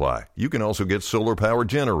Patriot Supply, you can also get solar power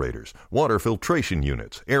generators, water filtration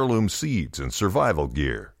units, heirloom seeds, and survival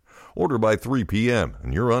gear. Order by 3 p.m.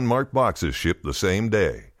 and your unmarked boxes ship the same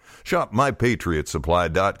day. Shop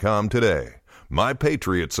MyPatriotSupply.com today.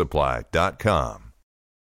 MyPatriotSupply.com.